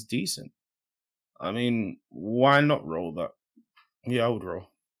points is decent. I mean, why not roll that? Yeah, I would roll.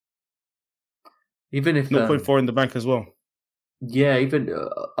 Even if 0.4 in the bank as well. Yeah, even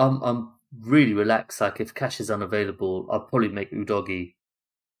I'm really relaxed. Like if Cash is unavailable, I'll probably make Udogi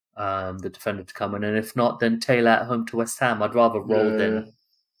the defender to come in, and if not, then Taylor at home to West Ham. I'd rather roll than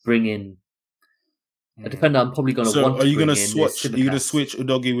bring in a defender. I'm probably going to want to bring in. Switch? Are you going to switch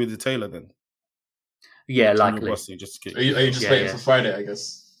Udogi with the Taylor then? Yeah, likely. Are you just waiting for Friday? I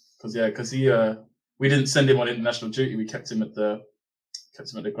guess because he we didn't send him on international duty. We kept him at the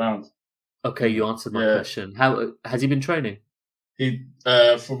ground. Okay, you answered my question. How has he been training? He,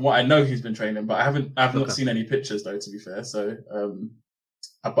 from what I know, he's been training, but I've not seen any pictures though. To be fair, so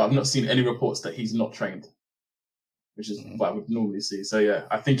but I've not seen any reports that he's not trained, which is what I would normally see. So yeah,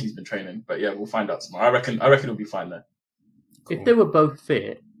 I think he's been training, but yeah, we'll find out tomorrow. I reckon he'll be fine there. Cool. If they were both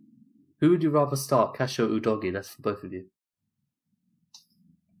fit, who would you rather start, Cash or Udogi? That's for both of you.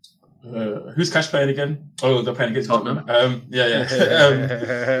 Who's Cash playing again? Oh, they're playing against Tottenham. Yeah.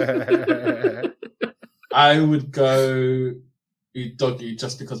 I would go Udogi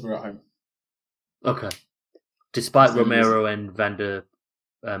just because we're at home. Okay. Despite Romero and Van der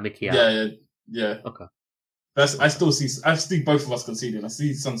Mickey out. Yeah. Okay. I still see both of us conceding. I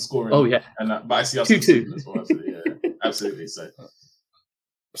see some scoring. Oh yeah. But I see us conceding as well. Absolutely, yeah. Absolutely. So.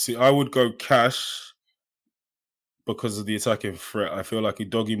 See, I would go Cash because of the attacking threat. I feel like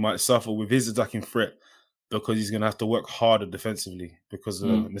Udogi might suffer with his attacking threat because he's going to have to work harder defensively because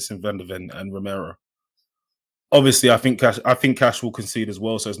of missing Van der Ven and Romero. Obviously, I think Cash will concede as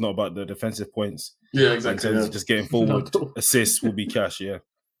well, so it's not about the defensive points. Yeah, exactly. In terms of just getting forward, assists will be Cash. Yeah,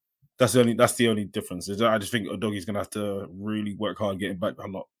 that's the only difference. I just think Udogi's going to have to really work hard getting back a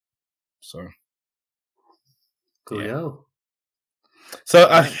lot. So, cool. Yeah. So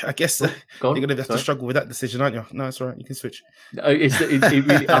I guess you're going to have to struggle with that decision, aren't you? No, it's all right. You can switch. It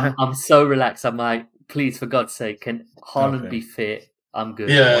really, I'm so relaxed. I'm like, please, for God's sake, can Haaland be fit? I'm good.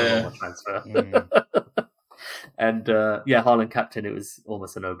 Yeah. My transfer. And Haaland captain, it was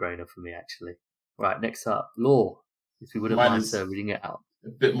almost a no-brainer for me, actually. Right, next up, Law. If you wouldn't mind, sir, reading it out. A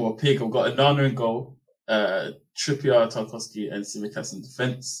bit more peak. I've got Onana in goal, Trippier, Tarkowski, and Tsimikas in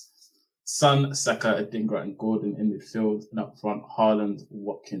defence. Son, Saka, Adingra, and Gordon in midfield, and up front, Haaland,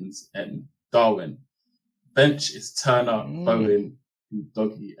 Watkins, and Darwin. Bench is Turner, Bowen,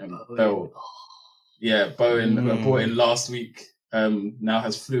 Udogi, and Bell. Yeah, Bowen brought in last week. Now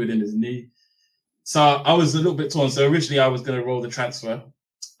has fluid in his knee. So I was a little bit torn. So originally I was going to roll the transfer,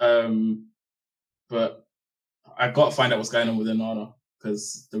 but I got to find out what's going on with Onana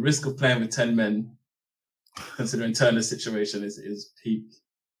because the risk of playing with 10 men, considering Turner's situation, is peak.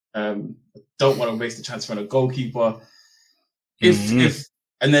 I don't want to waste the transfer on a goalkeeper. If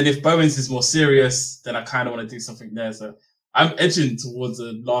Bowens is more serious, then I kind of want to do something there. So I'm edging towards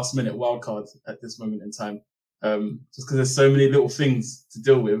a last minute wildcard at this moment in time, just because there's so many little things to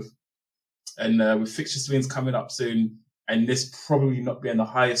deal with, and with fixture swings coming up soon, and this probably not being the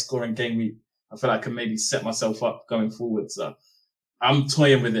highest scoring game week, I feel like I can maybe set myself up going forward. So I'm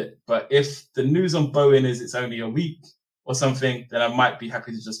toying with it. But if the news on Bowen is it's only a week or something, then I might be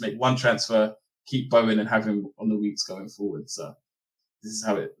happy to just make one transfer, keep Bowen, and have him on the weeks going forward. So this is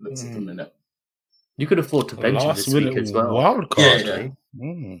how it looks at the minute. You could afford to bench him this week as well. Wild card.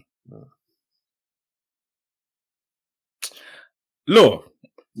 Yeah. Law.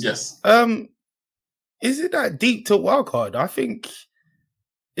 Yes. Is it that deep to wild card? I think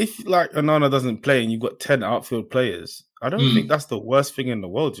if Onana doesn't play and you've got 10 outfield players, I don't think that's the worst thing in the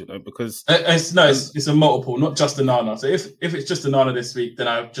world, because it's a multiple, not just Onana. So if it's just Onana this week, then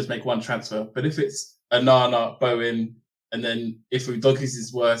I'll just make one transfer. But if it's Onana, Bowen, and then if Udogi's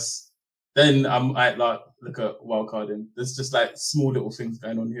is worse, then I might look at wildcarding. There's just small little things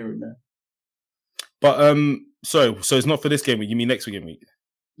going on here and there. But so it's not for this game week. You mean next game week?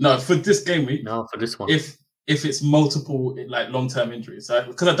 No, for this game week. No, for this one. If it's multiple long-term injuries,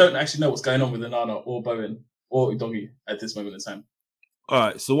 because I don't actually know what's going on with Onana or Bowen or Udogi at this moment in time. All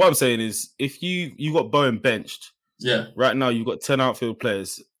right. So what I'm saying is, if you got Bowen benched, right now you've got 10 outfield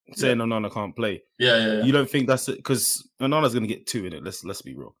players saying Onana can't play. Yeah. You don't think that's it? Because Onana's going to get 2 in it. Let's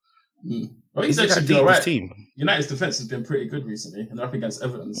be real. Well, he's actually doing all right. United's defense has been pretty good recently, and they're up against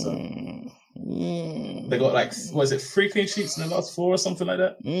Everton. So they got like, what is it, 3 clean sheets in the last 4 or something like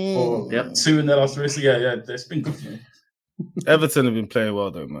that, or 2 in the last 3. So yeah, it's been good for me. Everton have been playing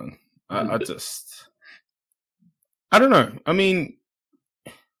well though, man. I don't know. I mean,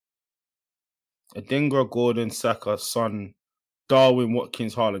 Adingra, Gordon, Saka, Son, Darwin,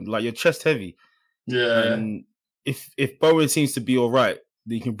 Watkins, Haaland. Like, you're chest heavy. Yeah. And if Bowen seems to be all right,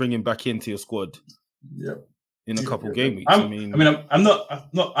 then you can bring him back into your squad. Yeah. In a couple game weeks. I'm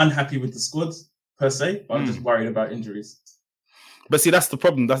not unhappy with the squad per se, but I'm just worried about injuries. But see, that's the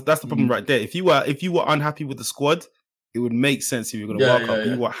problem. That's the problem right there. If you were unhappy with the squad, it would make sense if you're going to wild card.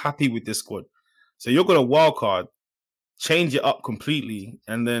 But you were happy with this squad, so you're going to wild card, change it up completely,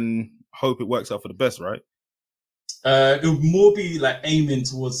 and then hope it works out for the best, right? It would more be like aiming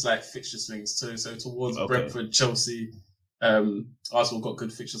towards like fixture swings, so towards Brentford, Chelsea, Arsenal got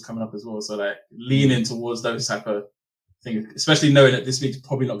good fixtures coming up as well. So like leaning towards those type of things, especially knowing that this week's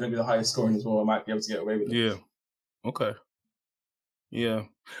probably not going to be the highest scoring as well. I might be able to get away with it. Yeah. Okay. Yeah,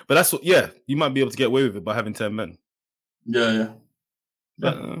 but that's what. Yeah, you might be able to get away with it by having 10 men. Yeah.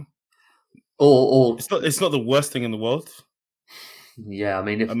 Or it's not the worst thing in the world. Yeah, I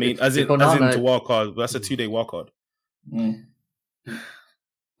mean, as in to wild card, that's a 2-day wild card.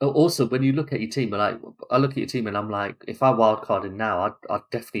 Also, when you look at your team, like I look at your team and I'm like, if I wild carded now, I'd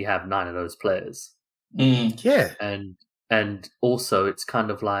definitely have 9 of those players. Yeah, and also it's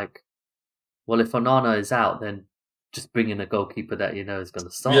kind of like, well, if Onana is out, then just bring in a goalkeeper that you know is going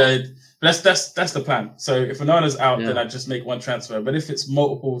to start. Yeah, that's the plan. So if Onana's out, then I just make one transfer. But if it's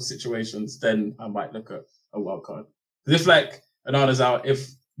multiple situations, then I might look at a wild card. Because if like Onana's out,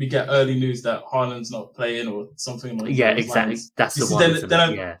 if we get early news that Haaland's not playing or something like exactly. That's the one.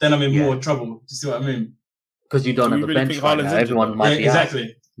 Then I'm in more trouble. Do you see what I mean? Because you don't have a bench right now. Everyone might be out.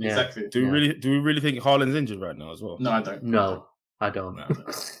 Exactly. Do we really think Haaland's injured right now as well? No, I don't. No, I don't.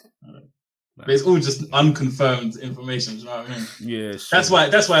 But it's all just unconfirmed information. Do you know what I mean? Yeah, sure.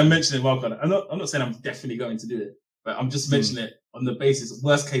 That's why I'm mentioning wildcard. I'm not saying I'm definitely going to do it, but I'm just mentioning it on the basis of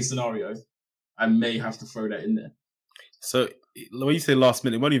worst case scenario. I may have to throw that in there. So when you say last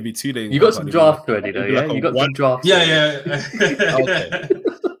minute, it won't even be 2 days. You got some draft ready though, yeah? You got some draft. Yeah. Okay.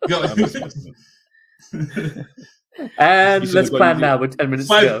 And let's plan now with 10 minutes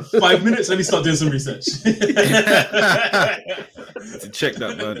to go. 5 minutes, let me start doing some research. To check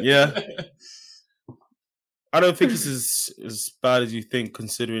that, man. Yeah. I don't think it's as bad as you think,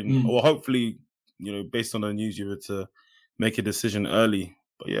 considering, or hopefully, based on the news, you were to make a decision early.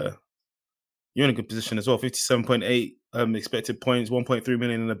 But yeah, you're in a good position as well. 57.8 expected points, 1.3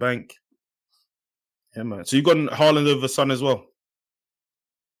 million in the bank. Yeah, man. So you got Haaland over Son as well?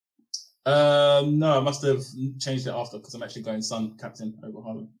 No, I must have changed it after because I'm actually going Son captain over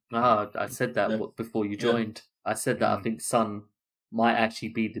Haaland. I said that before you joined. I said that I think Son might actually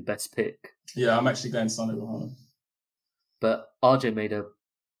be the best pick. Yeah, I'm actually going Son over Haaland. But RJ made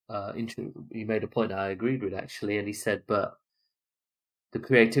he made a point that I agreed with actually, and he said, but the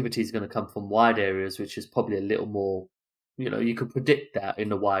creativity is going to come from wide areas, which is probably a little more, you could predict that in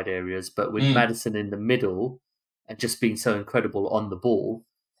the wide areas, but with Maddison in the middle and just being so incredible on the ball,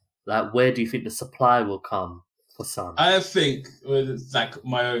 like where do you think the supply will come for Son? I think, it's like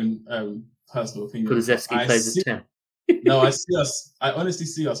my own personal opinion. Kulusevski plays at 10. No, I honestly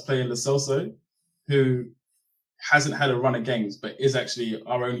see us playing Lo Celso, who hasn't had a run of games, but is actually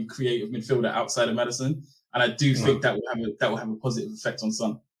our only creative midfielder outside of Maddison. And I do think that will have a positive effect on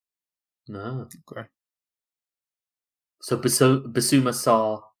Son. No. Okay. So Bissouma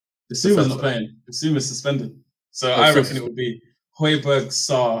Sarr. Bissouma's not playing. Bissouma's suspended. So I reckon it would be Højbjerg,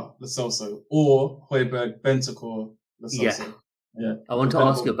 Sarr, Lo Celso, or Højbjerg, Bentancur, Lo Celso. Yeah. I want to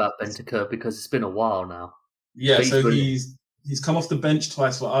ask you about Bentancur because it's been a while now. Yeah, so he's come off the bench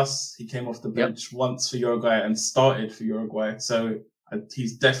twice for us. He came off the bench once for Uruguay and started for Uruguay. So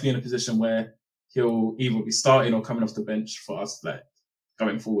he's definitely in a position where he'll either be starting or coming off the bench for us, like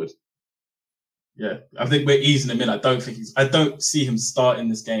going forward. Yeah, I think we're easing him in. I don't see him starting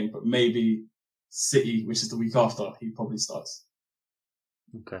this game, but maybe City, which is the week after, he probably starts.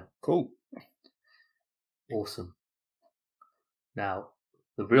 Okay, cool, awesome. Now,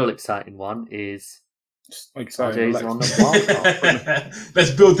 the real exciting one is. Exciting. On the wild.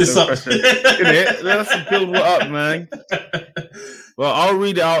 Let's build this up. Let's build it up, man. Well, I'll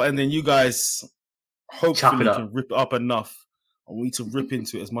read it out and then you guys hopefully can rip it up enough. I want you to rip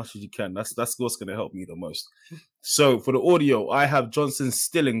into it as much as you can. That's what's going to help me the most. So for the audio, I have Johnson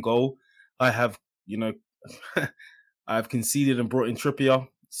still in goal. I have, I've conceded and brought in Trippier,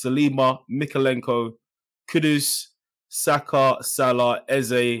 Salima, Mikalenko, Kudus, Saka, Salah,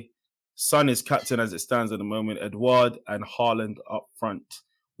 Eze, Son is captain as it stands at the moment. Edouard and Haaland up front.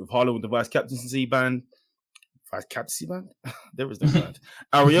 With Haaland with the vice captaincy band. Vice captaincy band? There is no band.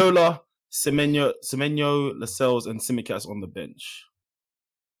 Areola, Semenyo, Lascelles, and Simicast on the bench.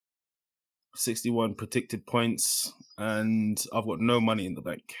 61 predicted points, and I've got no money in the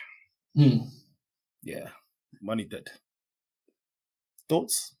bank. Yeah, money dead.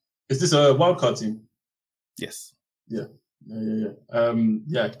 Thoughts? Is this a wildcard team? Yes. Yeah,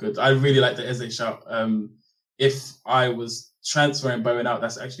 good. I really like the Eze shout. If I was transferring Bowen out,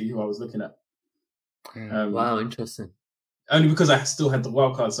 that's actually who I was looking at. Wow, interesting. Only because I still had the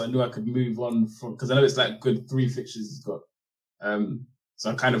wildcard, so I knew I could move on from, because I know it's like good 3 fixtures he's got.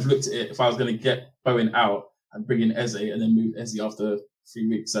 So I kind of looked at it. If I was going to get Bowen out, I'd bring in Eze and then move Eze after 3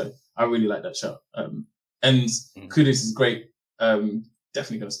 weeks. So I really like that shout. And Kudus is great.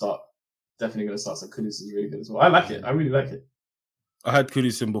 Definitely going to start. So Kudus is really good as well. I like it. I really like it. I had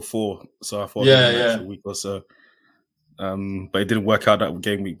Kudus in before, so I thought an extra week or so. But it didn't work out that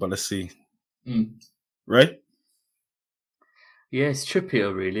game week. But let's see. Right? Yeah, it's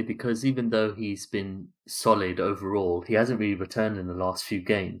Trippier really, because even though he's been solid overall, he hasn't really returned in the last few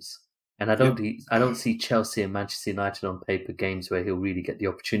games. And I don't see Chelsea and Manchester United on paper games where he'll really get the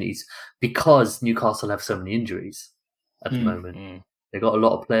opportunities, because Newcastle have so many injuries at the moment. They got a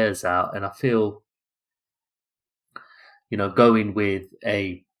lot of players out, and I feel, going with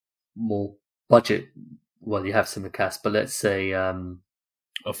a more budget. Well, you have Simicast, but let's say a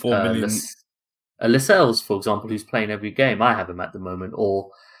 4 million. Lascelles, for example, who's playing every game. I have him at the moment, or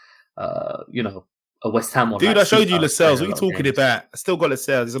a West Ham one. Dude, I showed you Lascelles. What are you talking about? I still got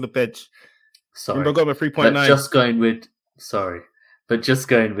Lascelles. He's on the bench. Sorry, remember I got him at 3.9. But just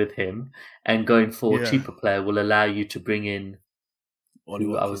going with him and going for a cheaper player will allow you to bring in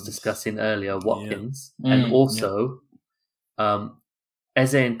who I was discussing earlier, Watkins, and also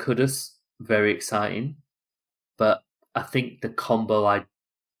Eze and Kudus. Very exciting, but I think the combo I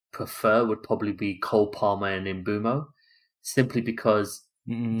prefer would probably be Cole Palmer and Mbeumo, simply because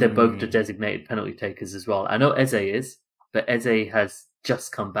they're both the designated penalty takers as well. I know Eze is, but Eze has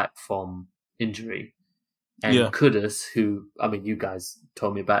just come back from injury. And Kudus, who, I mean, you guys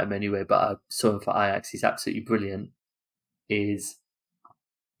told me about him anyway, but I saw him for Ajax. He's absolutely brilliant. I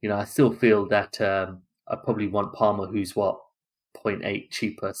still feel that I probably want Palmer, who's 0.8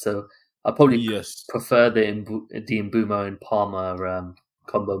 cheaper. So I probably prefer the Mbeumo and Palmer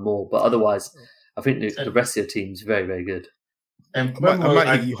combo more, but otherwise I think the rest of your team's very, very good. And I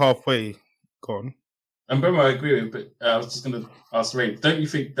might hit you halfway. Go on. And Bremo, I agree with, but I was just going to ask Ray, don't you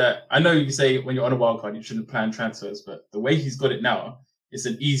think that, I know you say when you're on a wild card you shouldn't plan transfers, but the way he's got it now, it's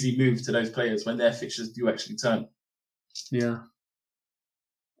an easy move to those players when their fixtures do actually turn.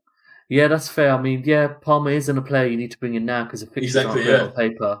 Yeah, that's fair. I mean, Palmer isn't a player you need to bring in now because the fixtures aren't great on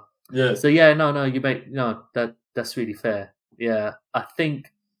paper. Yeah. So that's really fair. Yeah, I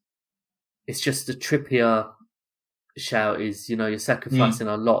think it's just the Trippier shout is, you're sacrificing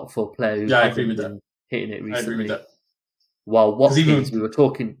a lot for a player who hasn't been hitting it recently. I agree with that. While Watkins, we were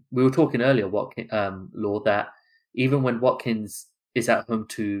talking earlier, Law, that even when Watkins is at home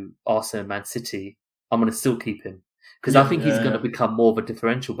to Arsenal and Man City, I'm going to still keep him because I think he's going to become more of a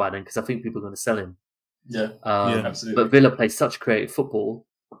differential by then because I think people are going to sell him. Absolutely. But Villa plays such creative football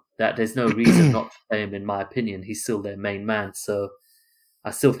that there's no reason not to play him, in my opinion. He's still their main man. So I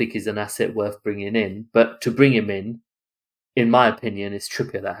still think he's an asset worth bringing in. But to bring him in my opinion, it's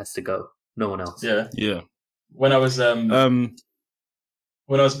Trippier that has to go. No one else. Yeah. When I was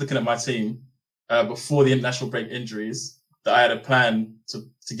looking at my team before the international break injuries, that I had a plan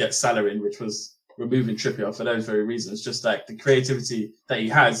to get Salah in, which was removing Trippier for those very reasons. Just like the creativity that he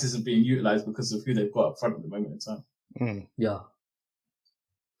has isn't being utilised because of who they've got up front at the moment in time.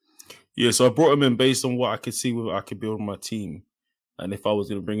 Yeah, so I brought him in based on what I could see, what I could build on my team. And if I was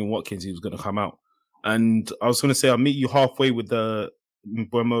going to bring in Watkins, he was going to come out. And I was going to say, I'll meet you halfway with the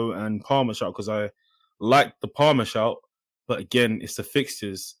Mbeumo and Palmer shout because I like the Palmer shout. But again, it's the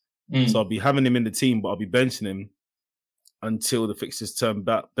fixtures. So I'll be having him in the team, but I'll be benching him until the fixtures turn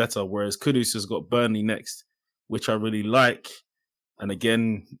better. Whereas Kudus has got Burnley next, which I really like. And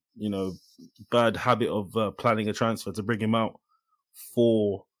again, bad habit of planning a transfer to bring him out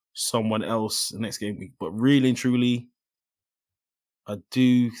for someone else the next game week. But really and truly, I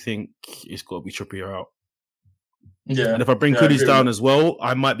do think it's got to be Trippier out. Yeah. And if I bring Kudus down as well,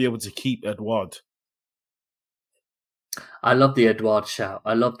 I might be able to keep Edouard. I love the Edouard shout.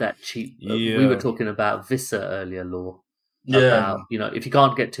 I love that cheap. We were talking about Visser earlier, Law. About, if you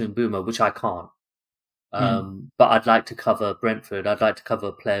can't get to Mbeumo, which I can't. But I'd like to cover Brentford. I'd like to cover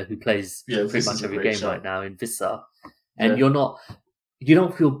a player who plays pretty much every game right now in Visser. And you're not you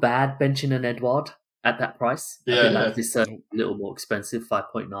don't feel bad benching an Edouard at that price. Yeah, I think that this a little more expensive,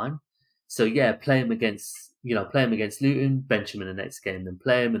 5.9. So yeah, play him against Luton, bench him in the next game, then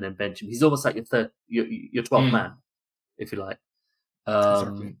play him and then bench him. He's almost like your 12th man, if you like.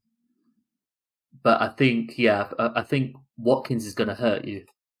 Exactly. But I think Watkins is going to hurt you.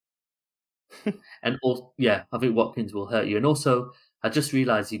 And also, I think Watkins will hurt you. And also, I just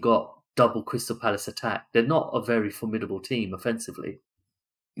realised you got double Crystal Palace attack. They're not a very formidable team offensively.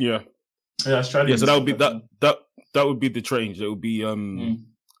 Yeah. Australia. So that would be that would be the change. It would be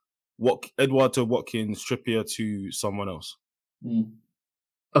Edouard to Watkins, Trippier to someone else.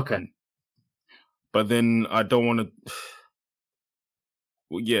 Okay. But then I don't want to.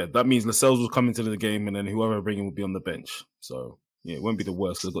 Well, yeah, that means Lascelles will come into the game, and then whoever I bring in will be on the bench. So yeah, it won't be the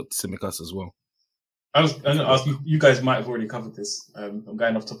worst. They've got Tsimikas as well. You guys might have already covered this. I'm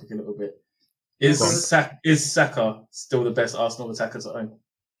going off topic a little bit. Is Saka still the best Arsenal attacker to own?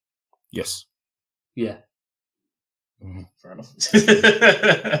 Yes. Yeah. Mm-hmm. Fair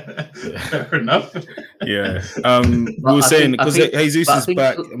enough. Yeah. We were saying because Jesus is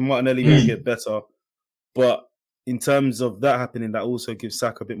back and Martinelli will get better, but in terms of that happening, that also gives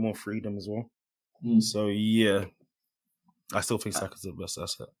Saka a bit more freedom as well. So yeah, I still think Saka's the best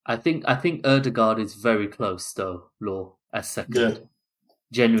asset. I think Ødegaard is very close though, Law, as second. Yeah.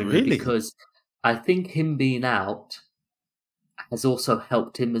 Genuinely, because I think him being out has also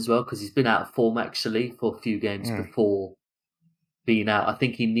helped him as well, because he's been out of form actually for a few games before being out. I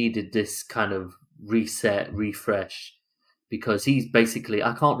think he needed this kind of reset, refresh, because he's basically,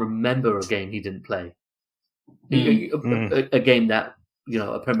 I can't remember a game he didn't play. A game that,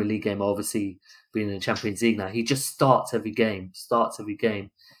 a Premier League game, obviously being in the Champions League now, he just starts every game.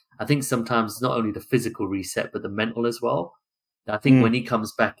 I think sometimes not only the physical reset, but the mental as well. I think when he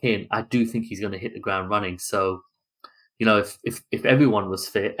comes back in, I do think he's going to hit the ground running. So, if everyone was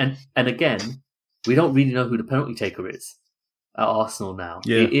fit, and again, we don't really know who the penalty taker is at Arsenal now.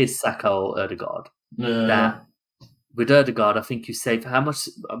 Yeah. It is Saka or Ødegaard. Yeah. With Ødegaard, I think you save how much?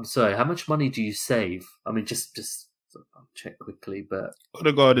 I'm sorry, how much money do you save? I mean, just I'll check quickly, but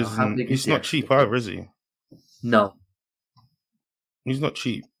Ødegaard he's not cheap either, is he? No, he's not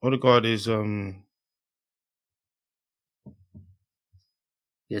cheap. Ødegaard is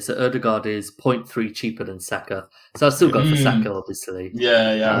Yeah, so Ødegaard is 0.3 cheaper than Saka. So I've still got for Saka, obviously.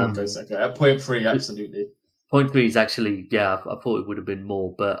 Yeah, I would go Saka. At 0.3, absolutely. 0.3 is actually, I thought it would have been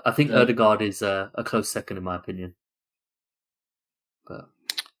more, but I think Ødegaard is a close second in my opinion. But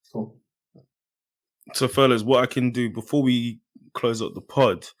cool. So, fellas, what I can do before we close up the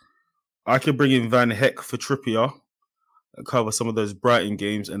pod, I can bring in Van Heck for Trippier and cover some of those Brighton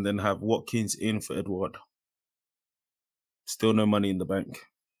games, and then have Watkins in for Edouard. Still no money in the bank.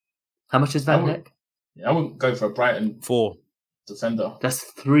 How much is Van Heck? Yeah, I wouldn't go for a Brighton 4 defender. That's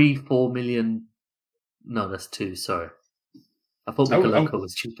 4 million. No, that's 2. Sorry, I thought Michelangelo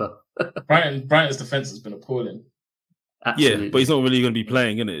was cheaper. Brighton's defense has been appalling. Absolutely. Yeah, but he's not really going to be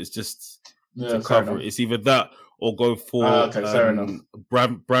playing, isn't it? It's just to cover it. It's either that or go for fair enough.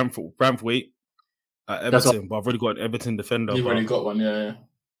 Brantwaite at Everton. But I've already got an Everton defender. You've already got one, yeah.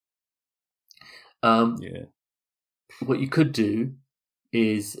 Yeah. What you could do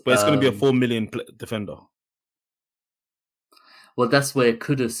is, but it's going to be a 4 million defender. Well, that's where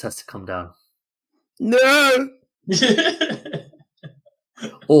Kudus has to come down. No.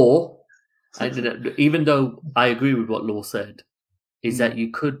 Or, even though I agree with what Law said, is that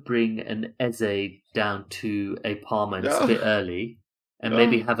you could bring an Eze down to a Palmer and split early, and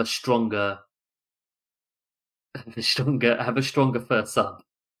maybe have a stronger first sub.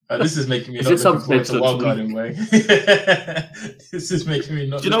 This is making me not looking forward to wildcarding way. This is making me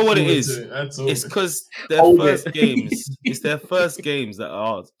not. Do you know what it is? It's because it's their first games that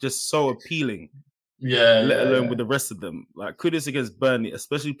are just so appealing. Yeah. Let alone with the rest of them. Like Kudus against Burnley,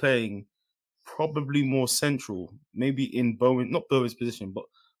 especially playing probably more central, maybe in not Bowen's position, but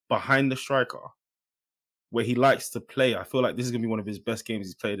behind the striker, where he likes to play. I feel like this is going to be one of his best games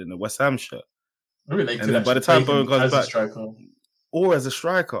he's played in the West Ham shirt. Really, and then by the time Bowen comes back, or as a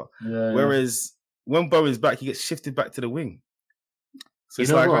striker. Yeah, whereas when Bowen's back, he gets shifted back to the wing. So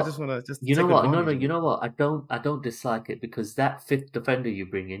it's like what? I just want to you know what? No, you know what? I don't dislike it, because that fifth defender you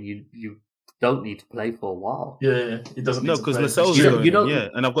bring in, you don't need to play for a while. Yeah. He doesn't. No, because Lascelles is going.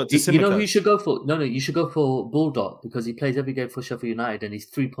 And I've got Tsimikas. You know who you should go for? No, you should go for Bulldog, because he plays every game for Sheffield United, and he's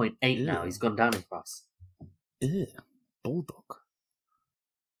 3.8 now. He's gone down in price. Yeah, Bulldog.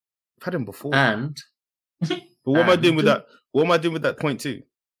 I've had him before. And but what am I doing with that? What am I doing with that 0.2?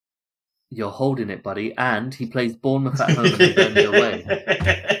 You're holding it, buddy. And he plays Bournemouth at home and Burnley away.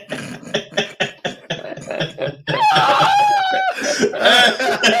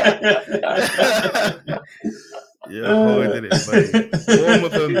 Yeah, holding it, buddy.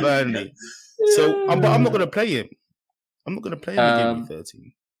 Bournemouth and Burnley. So, but I'm not going to play him. I'm not going to play him in game week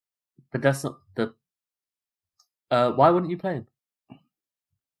 13. But that's not the. Why wouldn't you play him?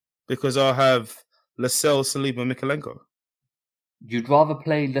 Because I'll have Lascelles, Saliba, and Mikalenko. You'd rather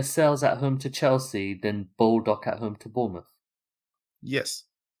play Lascelles at home to Chelsea than Baldock at home to Bournemouth? Yes.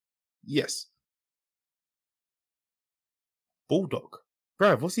 Baldock?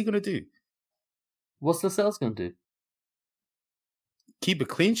 Bruv, what's he going to do? What's Lascelles going to do? Keep a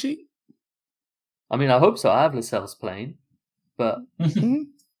clean sheet? I mean, I hope so. I have Lascelles playing. But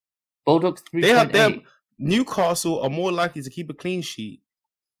Baldock's 3.8. Newcastle are more likely to keep a clean sheet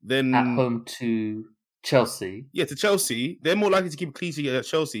than... At home to Chelsea. Yeah, to Chelsea. They're more likely to keep a clean sheet at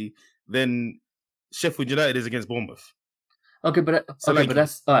Chelsea than Sheffield United is against Bournemouth. Okay, but that's...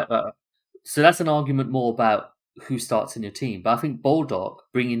 All right. So that's an argument more about who starts in your team. But I think Baldock,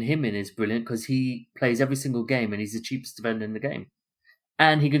 bringing him in is brilliant because he plays every single game and he's the cheapest defender in the game.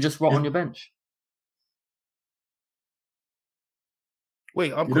 And he can just rot on your bench.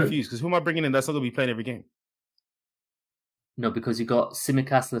 Wait, I'm confused because who am I bringing in that's not going to be playing every game? No, because you got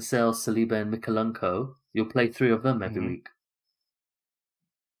Tsimikas, Lascelles, Saliba, and Mikalenko. You'll play 3 of them every week.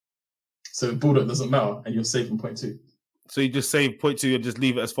 So Baldock doesn't matter, and you're safe in point 2. So you just save point 2 and just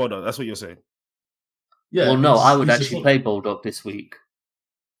leave it as fodder. That's what you're saying? Yeah. Well, no, I would actually play Baldock this week.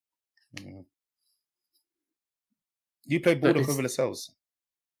 You play Baldock over Lascelles?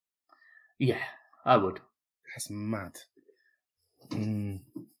 Yeah, I would. That's mad. No,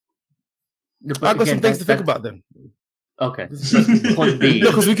 I've got some things to think about then. Okay. Point B.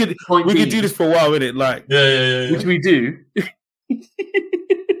 Because we could do this for a while, innit? Like, yeah. Which we do.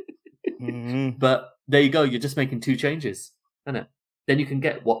 But there you go. You're just making 2 changes, isn't it? Then you can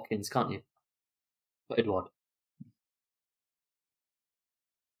get Watkins, can't you? For Edouard.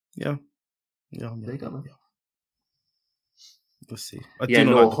 Yeah. There you go, man. We'll see.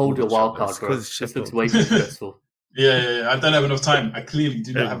 Hold your wild card, bro. This looks way too stressful. Yeah. I don't have enough time. I clearly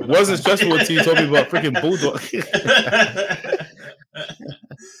do not have enough time. It wasn't stressful until you told me about freaking Bulldog.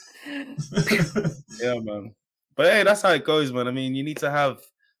 Yeah, man. But hey, that's how it goes, man. I mean, you need to have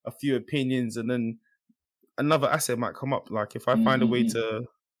a few opinions and then another asset might come up. Like if I find a way to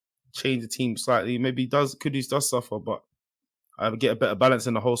change the team slightly, maybe Kudus does suffer, but I would get a better balance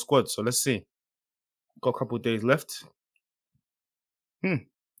in the whole squad. So let's see. Got a couple of days left.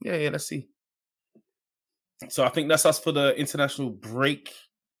 Yeah, let's see. So I think that's us for the international break.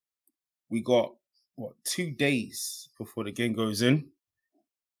 We got 2 days before the game goes in.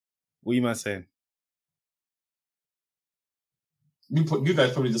 What are you man saying? You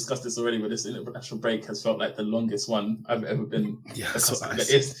guys probably discussed this already, but this international break has felt like the longest one I've ever been. Yeah, it's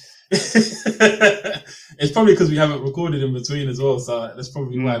probably because we haven't recorded in between as well, so that's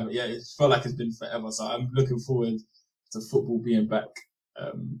probably why. But yeah, it felt like it's been forever. So I'm looking forward to football being back.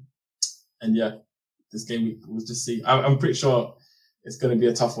 And yeah, this game week we'll just see. I'm pretty sure it's going to be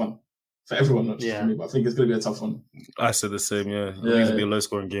a tough one for everyone, not just for me. But I think it's going to be a tough one. I said the same. Yeah, I think it's going to be a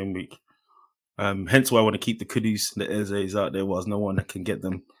low-scoring game week. Hence why I want to keep the Kudus and the Eze's out there whilst no one can get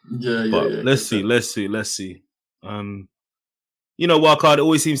them. But let's see. Wildcard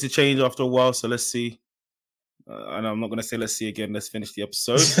always seems to change after a while, so let's see. And I'm not going to say let's see again. Let's finish the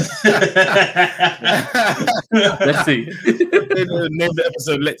episode. Let's see. Name the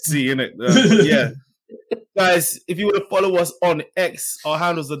episode Let's See, innit? Yeah. Guys, if you want to follow us on X, our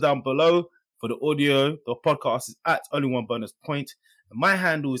handles are down below. For the audio, the podcast is at only one bonus point. My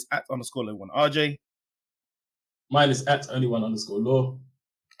handle is at _1RJ. Mine is at only1_law.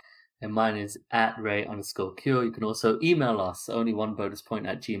 And mine is at Ray_Cure. You can also email us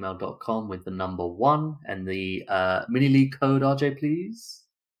only1bonuspoint@gmail.com with the number 1 and the mini league code, RJ, please.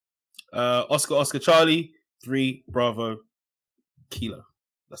 Oscar Charlie 3 Bravo Kilo.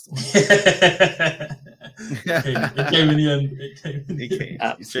 That's the one. It came in the end. It came.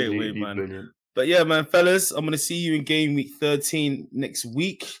 Absolutely away, man. Brilliant. But yeah, man, fellas, I'm going to see you in game week 13 next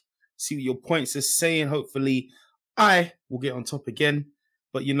week. See what your points are saying. Hopefully, I will get on top again.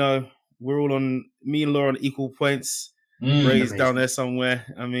 But, we're all me and Laura on equal points. Ray's down there somewhere.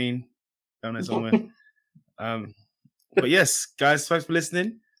 But yes, guys, thanks for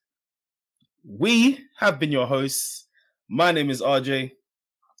listening. We have been your hosts. My name is RJ.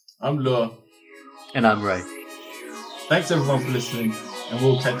 I'm Laura. And I'm Ray. Thanks, everyone, for listening. And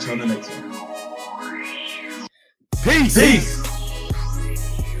we'll catch you on the next one. Peace.